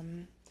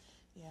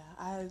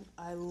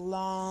 I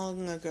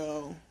long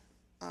ago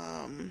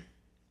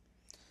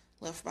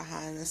left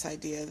behind this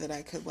idea that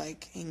I could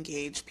like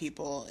engage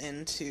people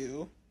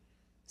into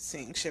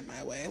seeing shit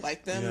my way,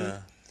 like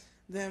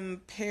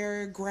them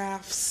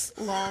paragraphs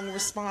long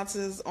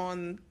responses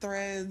on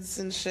threads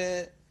and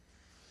shit.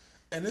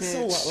 And it's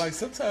so wild. Like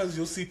sometimes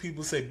you'll see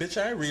people say, "Bitch,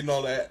 I ain't reading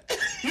all that."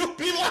 You'll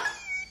be like,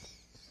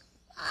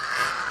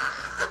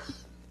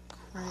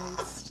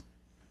 Christ.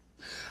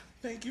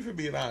 Thank you for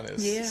being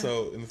honest. Yeah.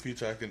 So in the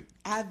future,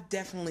 I've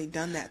definitely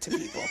done that to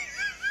people,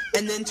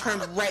 and then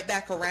turned right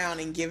back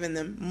around and given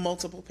them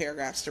multiple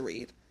paragraphs to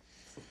read.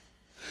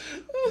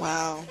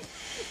 Wow.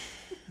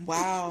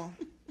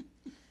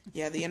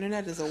 Yeah, the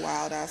internet is a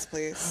wild ass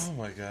place. Oh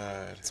my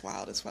God. It's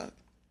wild as fuck.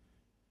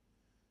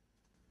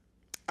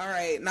 All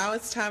right, now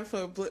it's time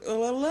for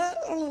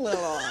oh,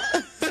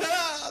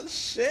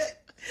 shit.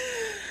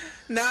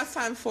 Now it's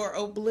time for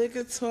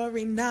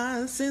obligatory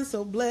nonsense.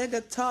 You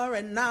better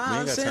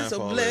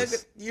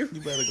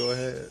go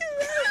ahead.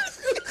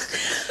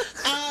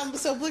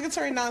 So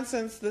obligatory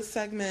nonsense, this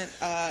segment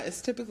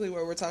is typically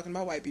where we're talking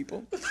about white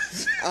people.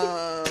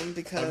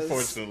 Because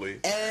unfortunately,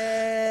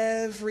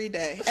 every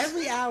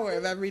hour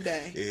of every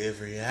day.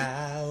 Every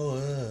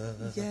hour.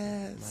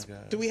 Yes. My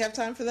God. Do we have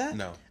time for that?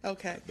 No.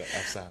 Okay.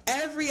 Stop.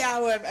 Every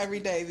hour of every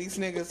day, these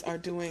niggas are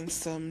doing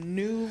some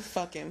new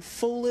fucking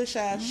foolish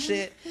ass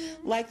shit,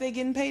 like they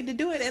getting paid to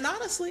do it. And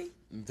honestly,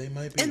 they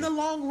might be. In the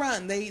long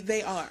run,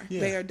 they are. Yeah,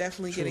 they are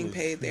definitely truly, getting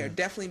paid. They are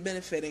definitely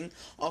benefiting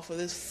off of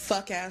this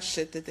fuck ass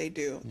shit that they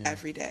do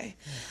every day.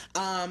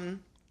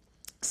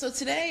 So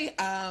today,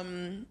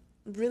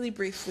 really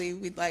briefly,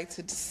 we'd like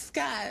to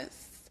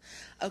discuss,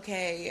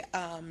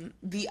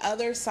 the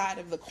other side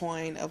of the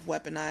coin of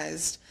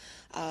weaponized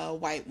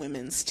white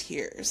women's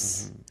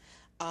tears.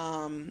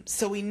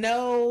 So we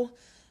know,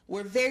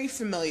 we're very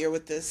familiar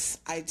with this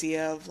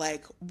idea of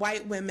like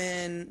white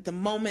women, the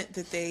moment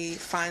that they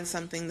find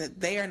something that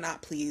they are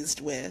not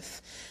pleased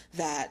with,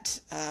 that,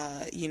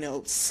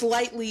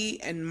 slightly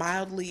and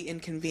mildly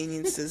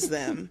inconveniences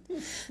them,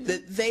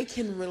 that they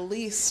can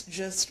release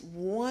just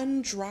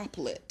one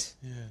droplet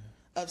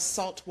of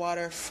salt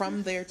water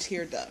from their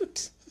tear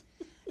duct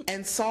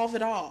and solve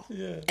it all,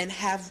 and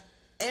have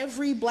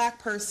every black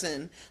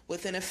person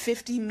within a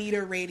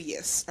 50-meter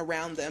radius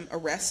around them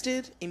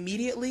arrested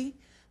immediately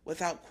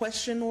without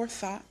question or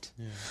thought.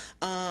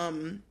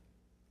 And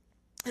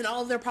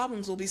all of their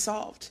problems will be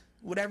solved,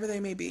 whatever they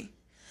may be.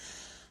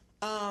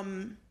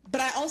 But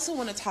I also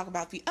want to talk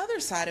about the other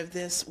side of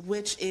this,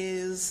 which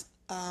is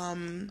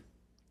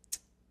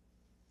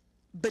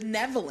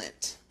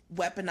benevolent,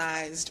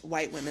 weaponized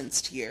white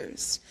women's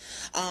tears.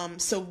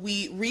 So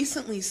we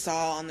recently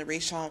saw on the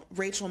Rachel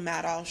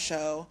Maddow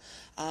show,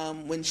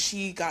 when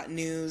she got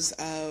news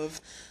of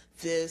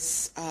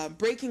this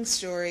breaking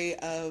story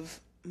of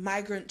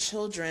migrant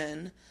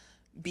children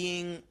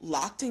being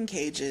locked in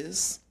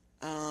cages,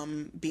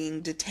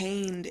 being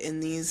detained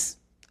in these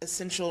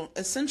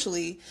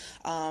essentially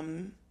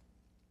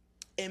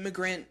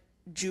immigrant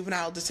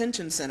juvenile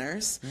detention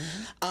centers.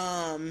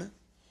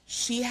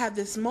 She had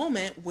this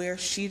moment where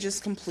she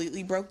just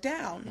completely broke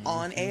down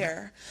on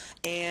air.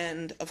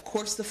 And of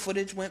course the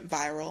footage went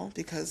viral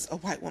because a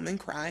white woman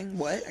crying.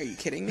 What? Are you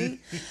kidding me?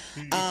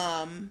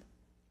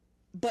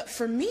 But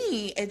for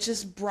me, it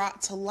just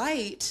brought to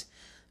light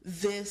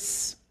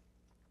this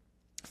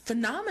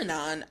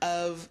phenomenon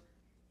of,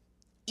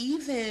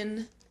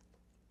 even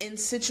in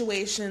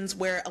situations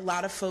where a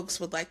lot of folks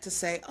would like to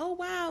say, oh,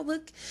 wow,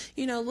 look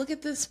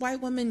at this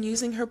white woman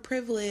using her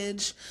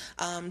privilege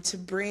to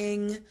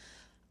bring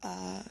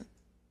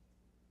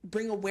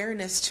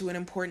awareness to an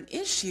important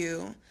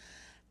issue.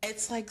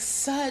 It's like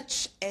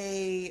such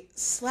a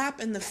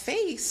slap in the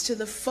face to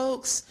the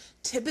folks,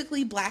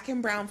 typically black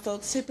and brown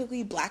folks,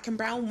 typically black and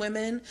brown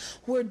women,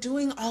 who are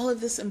doing all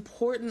of this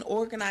important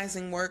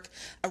organizing work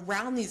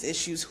around these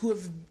issues, who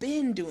have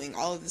been doing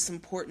all of this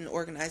important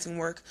organizing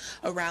work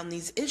around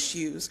these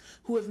issues,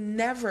 who have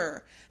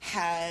never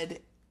had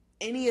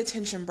any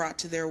attention brought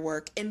to their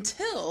work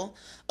until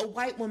a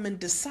white woman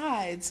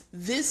decides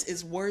this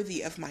is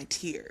worthy of my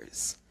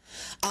tears.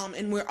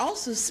 And we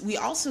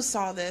also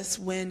saw this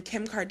when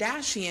Kim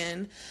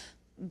Kardashian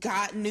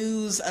got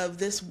news of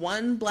this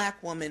one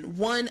black woman,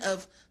 one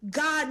of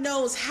God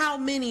knows how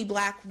many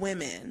black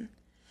women,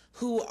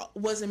 who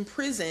was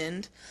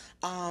imprisoned,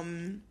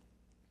 and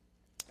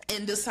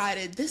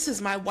decided, this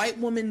is my white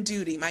woman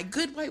duty, my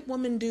good white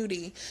woman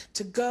duty,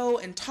 to go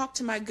and talk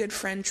to my good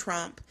friend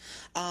Trump,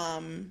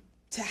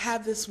 to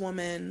have this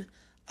woman,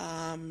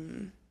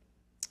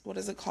 what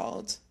is it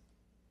called?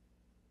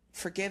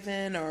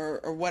 Forgiven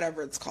or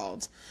whatever it's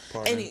called.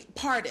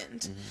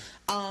 Pardoned.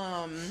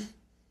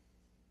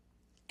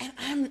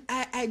 And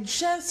I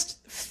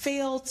just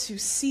fail to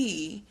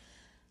see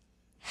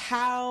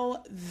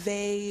how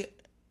they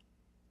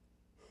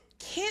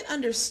can't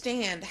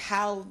understand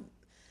how,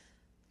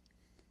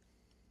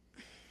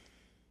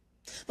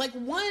 like,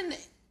 one,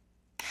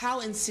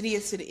 how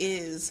insidious it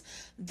is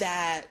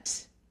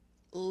that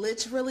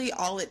literally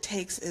all it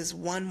takes is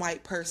one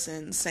white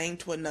person saying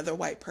to another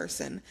white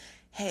person,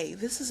 hey,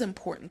 this is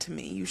important to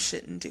me, you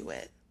shouldn't do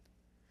it.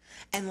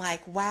 And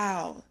like,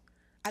 wow,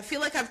 I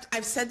feel like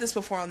I've said this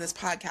before on this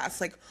podcast,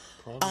 like,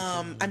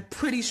 I'm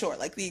pretty sure,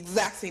 like, the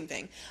exact same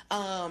thing.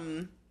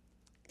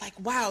 Like,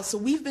 wow, so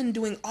we've been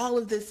doing all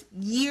of this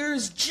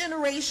years,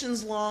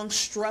 generations long,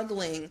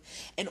 struggling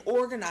and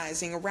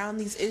organizing around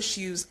these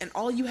issues, and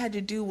all you had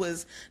to do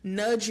was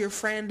nudge your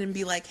friend and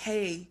be like,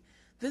 hey,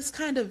 this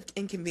kind of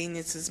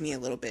inconveniences me a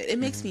little bit. It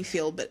makes me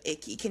feel a bit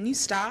icky. Can you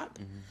stop?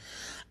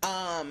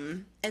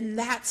 And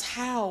that's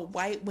how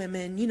white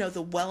women,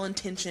 the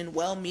well-intentioned,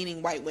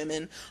 well-meaning white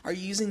women are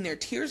using their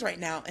tears right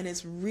now. And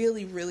it's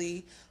really,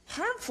 really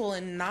harmful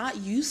and not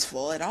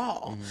useful at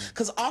all.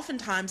 Because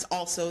oftentimes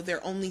also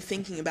they're only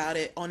thinking about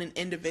it on an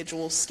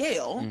individual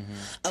scale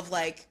of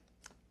like,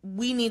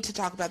 we need to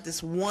talk about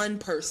this one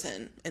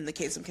person in the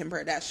case of Kim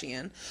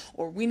Kardashian,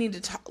 or we need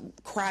to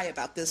cry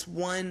about this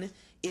one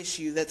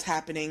issue that's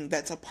happening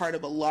that's a part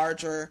of a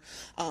larger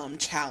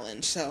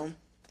challenge. So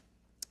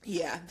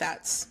yeah,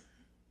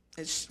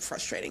 it's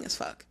frustrating as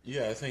fuck.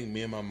 Yeah, I think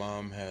me and my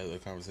mom had a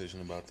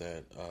conversation about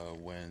that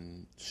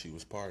when she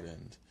was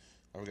pardoned.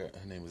 I forgot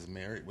her name was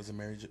Mary. Was it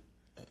Mary?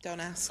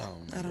 Don't ask.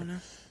 I don't know.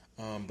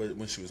 But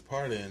when she was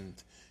pardoned,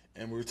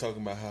 and we were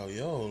talking about how,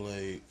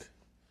 like,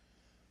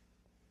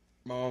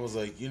 my mom was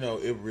like,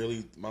 it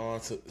really, my mom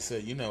said,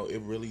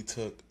 it really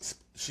took,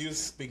 she was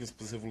speaking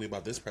specifically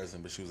about this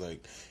president, but she was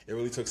like, it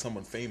really took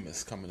someone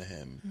famous coming to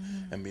him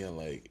and being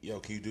like, yo,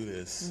 can you do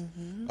this?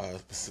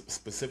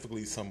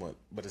 Specifically someone,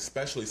 but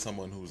especially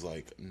someone who's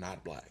like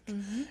not black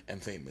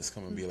and famous,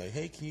 come and be like,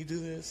 hey, can you do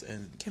this?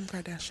 And Kim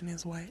Kardashian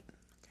is white.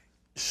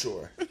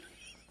 Sure.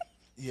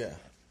 Yeah,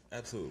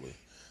 absolutely.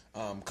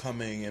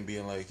 Coming and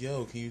being like,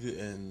 yo, can you do,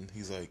 and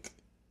he's like,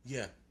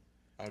 yeah,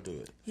 I'll do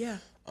it. Yeah.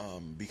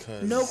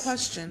 Because no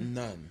question.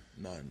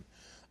 None.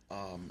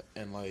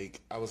 And like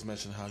I was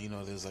mentioning how,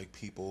 there's like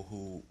people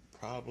who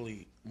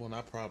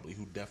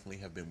who definitely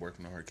have been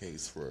working on her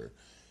case for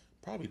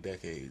probably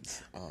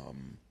decades,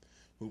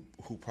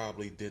 who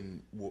probably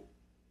didn't,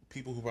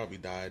 people who probably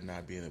died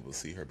not being able to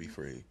see her be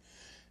free.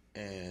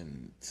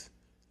 And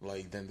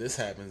like, then this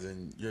happens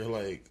and you're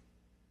like,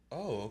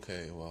 oh,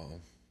 okay, well,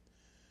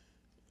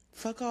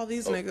 fuck all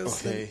these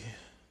niggas. Okay.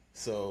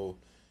 So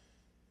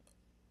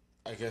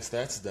I guess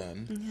that's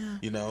done. Yeah.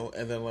 You know,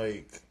 and then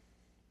like,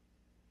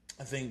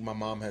 I think my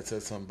mom had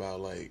said something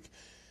about like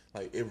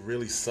it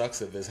really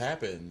sucks if this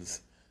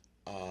happens,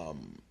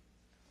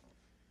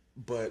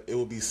 but it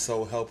would be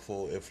so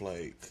helpful if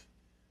like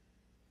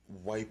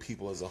white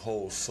people as a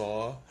whole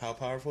saw how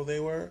powerful they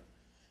were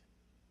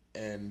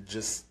and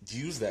just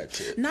use that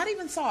shit. Not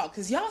even saw,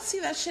 because y'all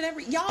see that shit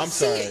y'all I'm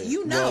see sorry. it,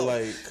 you know.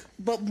 Well, like,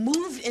 but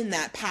moved in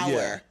that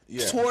power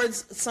Yeah.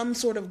 towards some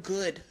sort of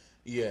good.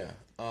 Yeah,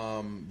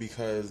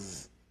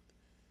 because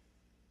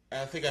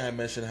I think I had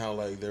mentioned how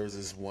like there was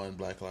this one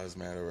Black Lives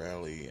Matter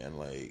rally and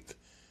like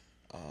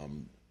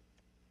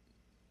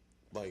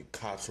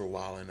cops were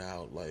wilding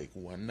out like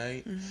one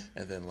night,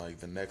 and then like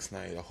the next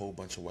night a whole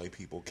bunch of white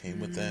people came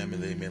with them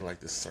and they made like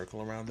this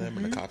circle around them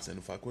and the cops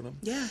didn't fuck with them.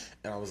 Yeah.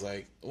 And I was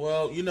like,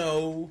 well, you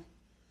know,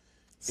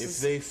 if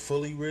they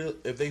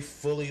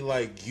fully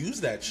like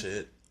use that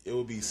shit, it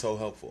would be so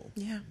helpful.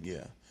 Yeah.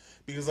 Yeah.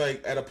 Because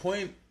like at a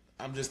point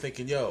I'm just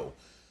thinking, yo,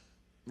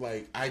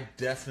 like I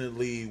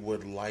definitely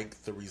would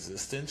like the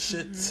resistance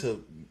shit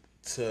to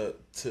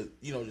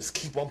you know, just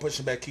keep on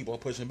pushing back,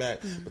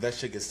 but that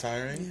shit gets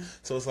tiring. Yeah.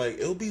 So it's like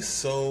it'll be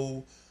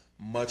so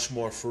much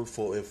more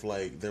fruitful if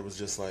like there was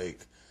just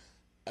like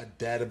a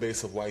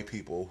database of white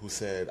people who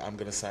said, I'm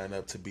gonna sign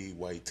up to be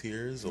white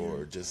tears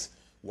or just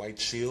white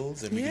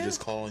shields, and we can just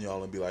call on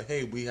y'all and be like,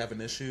 hey, we have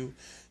an issue,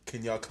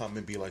 can y'all come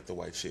and be like the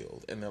white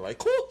shield? And they're like,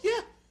 cool,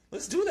 yeah,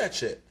 let's do that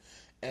shit.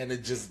 And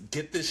it just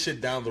get this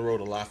shit down the road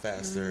a lot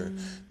faster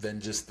than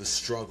just the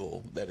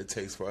struggle that it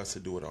takes for us to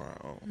do it on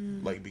our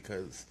own. Like,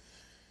 because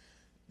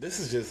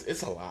this is just,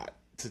 it's a lot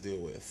to deal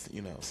with,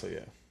 you know, so yeah.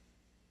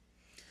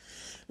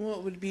 Well,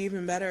 what would be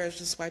even better is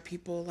just white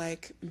people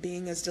like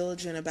being as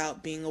diligent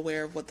about being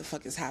aware of what the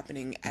fuck is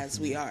happening as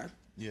we are.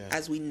 Yeah.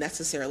 As we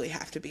necessarily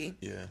have to be.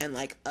 Yeah. And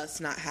like us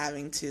not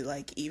having to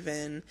like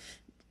even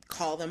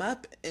call them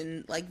up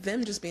and like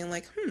them just being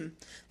like,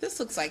 this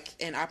looks like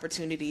an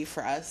opportunity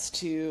for us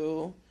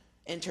to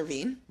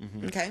intervene.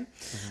 Okay.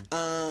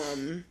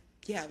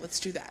 Yeah, let's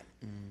do that.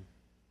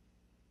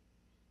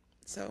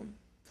 So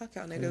fuck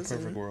y'all niggas. In a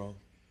perfect world.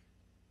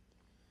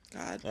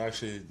 God.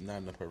 Actually,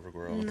 not in a perfect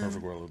world. In a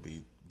perfect world would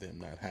be them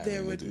not having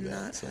There to would do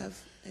not that. So. have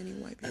any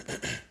white people.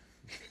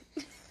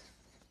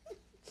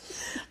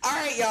 All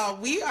right, y'all.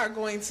 We are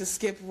going to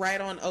skip right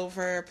on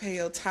over Pay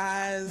Your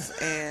Ties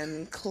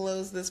and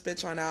close this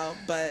bitch on out.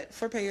 But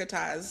for Pay Your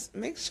Ties,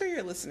 make sure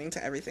you're listening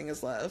to Everything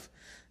Is Love.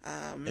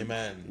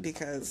 Amen.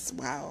 Because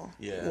wow,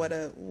 Yeah. what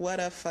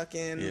a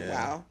fucking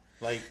wow.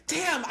 Like,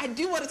 damn, I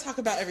do want to talk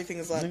about Everything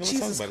Is Love. nigga, let's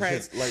Jesus talk about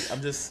Christ. it. Like,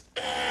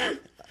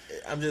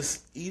 I'm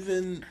just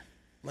even.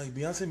 Like,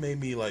 Beyonce made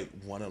me, like,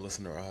 want to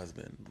listen to her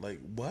husband. Like,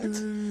 what?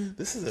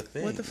 This is a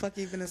thing. What the fuck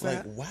even is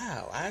like, that?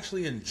 wow. I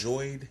actually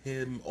enjoyed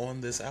him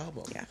on this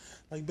album. Yeah.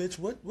 Like, bitch,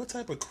 what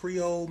type of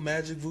Creole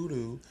magic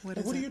voodoo? What Like,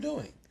 is what are it? you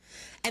doing?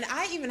 And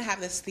I even have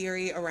this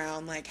theory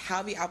around, like,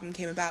 how the album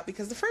came about.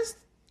 Because the first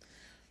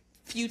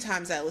few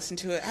times that I listened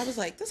to it, I was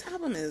like, this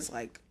album is,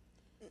 like,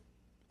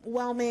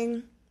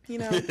 whelming. You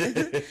know,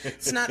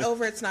 it's not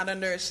over, it's not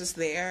under, it's just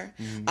there.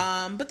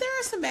 But there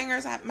are some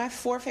bangers. My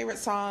 4 favorite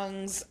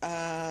songs,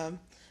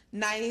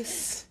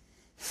 Nice,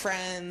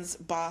 Friends,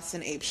 Boss,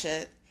 and Ape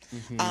Shit.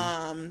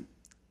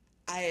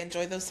 I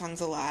enjoy those songs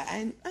a lot.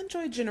 I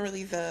enjoy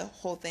generally the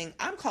whole thing.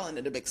 I'm calling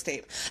it a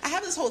mixtape. I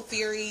have this whole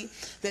theory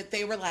that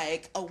they were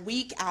like a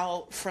week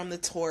out from the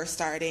tour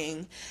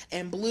starting,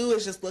 and Blue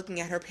is just looking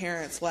at her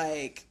parents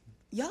like,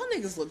 y'all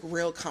niggas look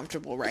real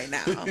comfortable right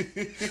now.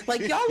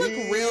 Like, y'all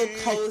look real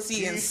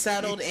cozy and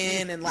settled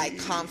in and, like,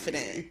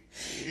 confident.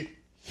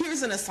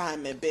 Here's an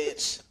assignment,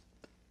 bitch.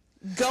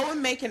 Go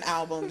and make an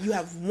album. You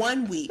have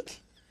 1 week.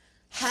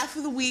 Half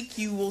of the week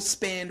you will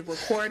spend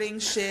recording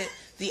shit.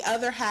 The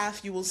other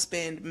half you will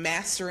spend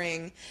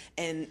mastering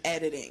and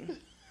editing.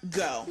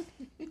 Go.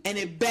 And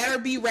it better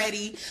be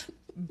ready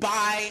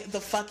by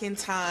the fucking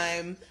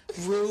time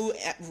Rumi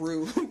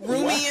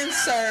and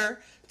Sir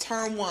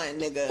turn 1,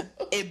 nigga.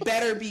 It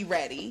better be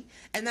ready.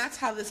 And that's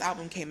how this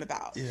album came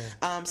about.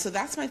 Yeah. So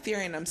that's my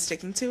theory, and I'm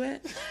sticking to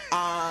it.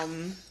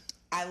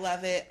 I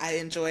love it. I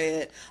enjoy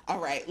it. All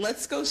right,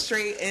 let's go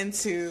straight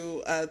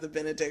into the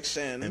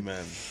benediction.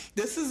 Amen.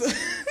 This is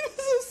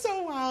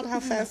so wild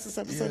how fast this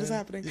episode is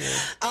happening.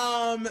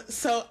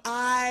 So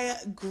I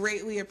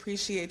greatly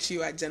appreciate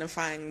you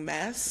identifying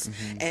mess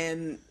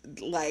and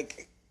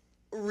like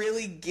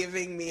really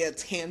giving me a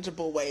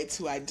tangible way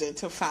to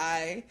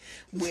identify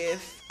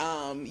with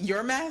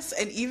your mess,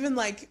 and even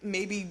like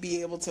maybe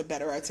be able to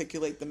better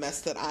articulate the mess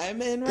that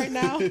I'm in right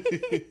now.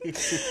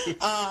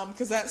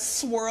 Because that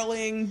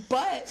swirling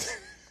but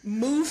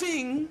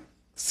moving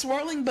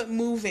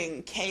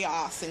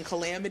chaos and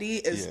calamity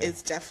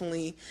is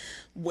definitely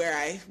where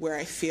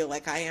I feel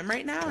like I am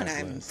right now. God, and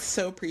I'm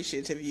so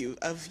appreciative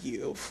of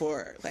you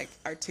for like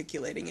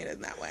articulating it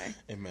in that way.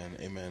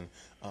 Amen.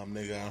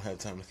 Nigga, I don't have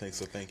time to think,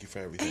 so thank you for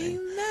everything.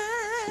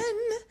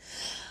 Amen.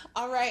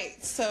 All right,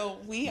 so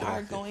we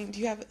are going.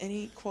 Do you have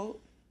any quote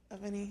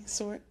of any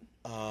sort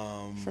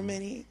from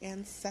any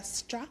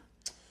ancestor?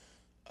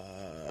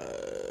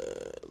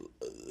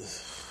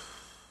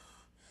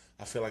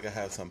 I feel like I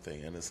have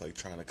something, and it's like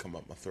trying to come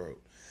up my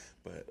throat.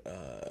 But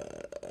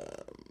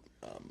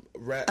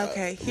wrap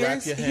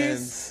your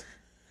hands.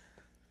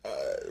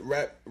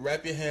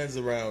 Wrap your hands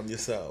around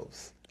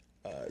yourselves.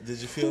 Did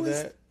you feel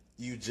that?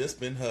 You just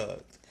been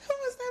hugged. Who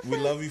was that? We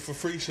love you for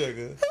free,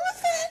 sugar. Who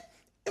was that?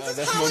 Is this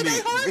That's Holiday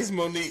Monique. Heart? This is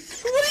Monique.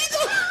 What are you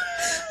doing?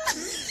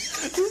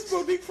 This is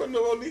Monique from the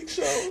Monique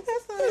Show.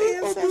 That's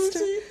our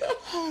ancestor.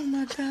 Oh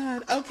my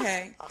God.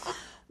 Okay.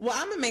 Well,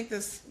 I'm gonna make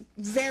this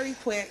very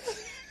quick.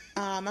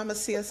 I'm gonna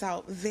see us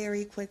out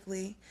very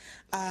quickly.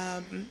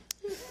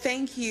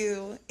 Thank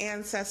you,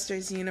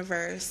 Ancestors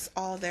Universe,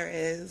 all there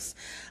is,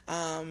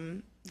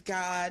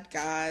 God,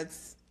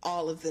 gods,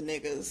 all of the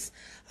niggas,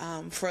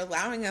 for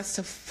allowing us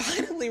to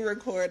finally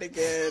record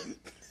again.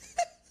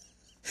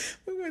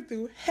 We went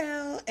through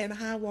hell and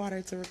high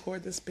water to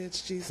record this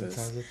bitch, Jesus.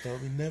 Sometimes I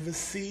thought we'd never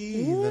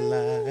see the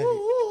light.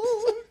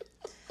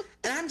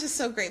 And I'm just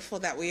so grateful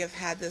that we have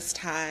had this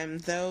time,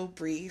 though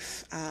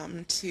brief,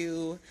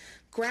 to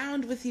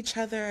ground with each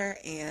other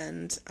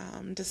and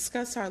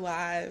discuss our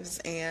lives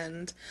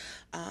and,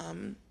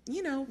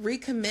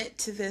 recommit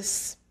to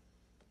this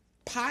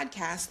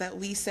podcast that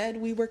we said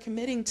we were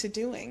committing to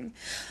doing.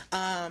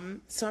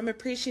 So I'm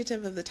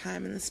appreciative of the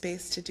time and the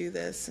space to do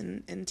this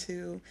and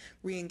to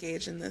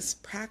re-engage in this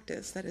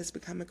practice that has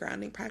become a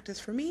grounding practice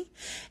for me.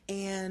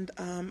 And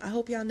I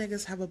hope y'all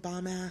niggas have a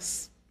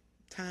bomb-ass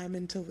time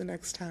until the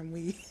next time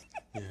we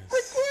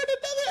record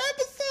another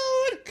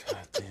episode.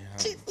 God damn.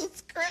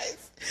 Jesus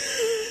Christ.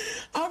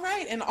 All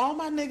right, and all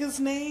my niggas'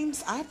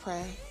 names, I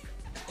pray.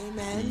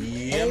 Amen.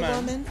 Yeah, man.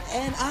 Woman,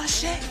 and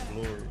Ashe.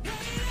 Glory.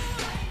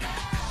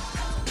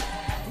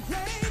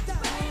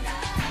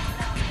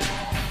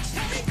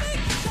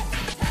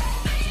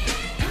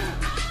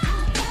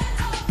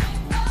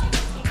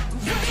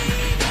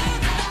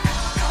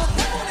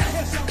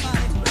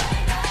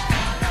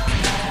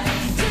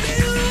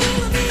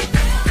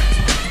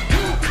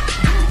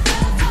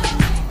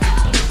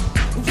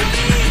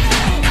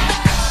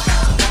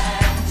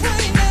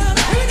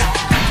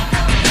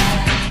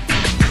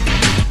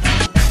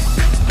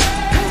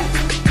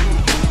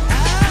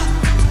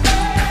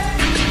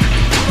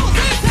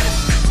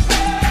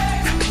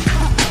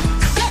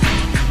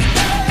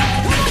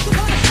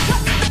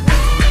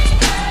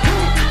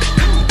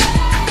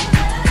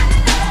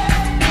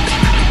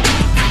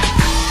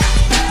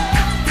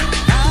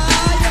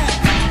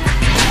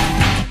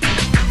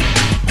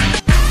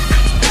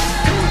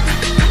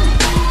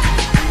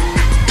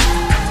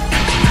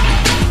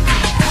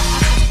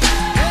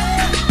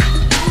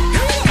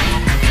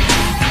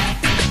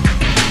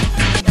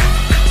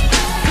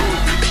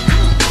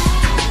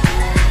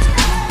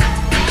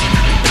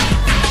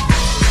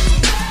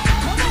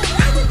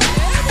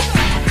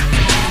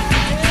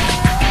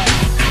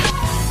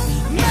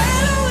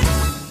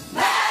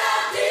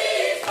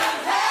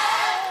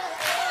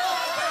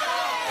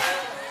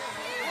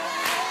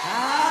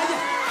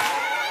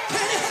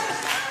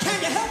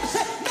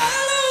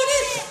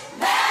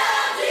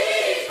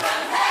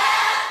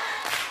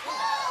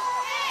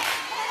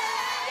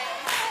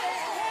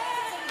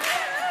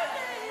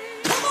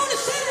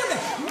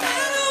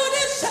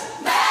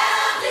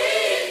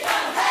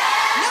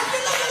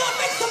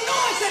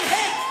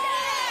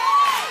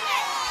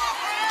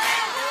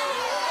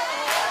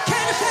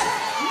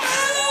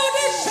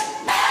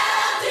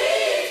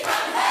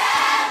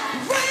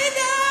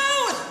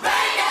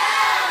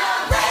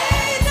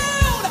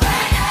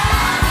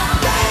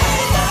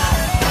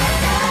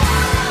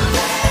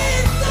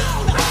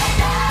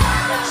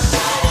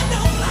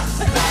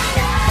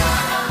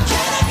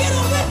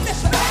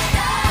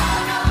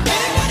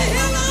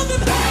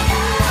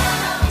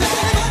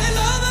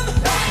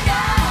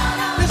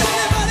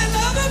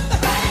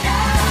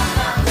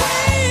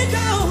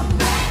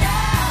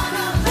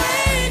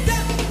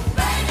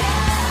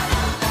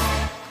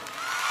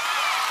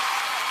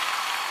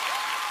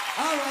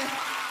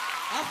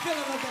 I feel a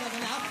little better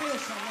than that. I feel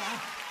something.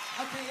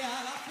 Okay,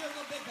 yeah, I feel a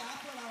little bit better. I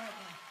feel all right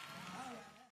now.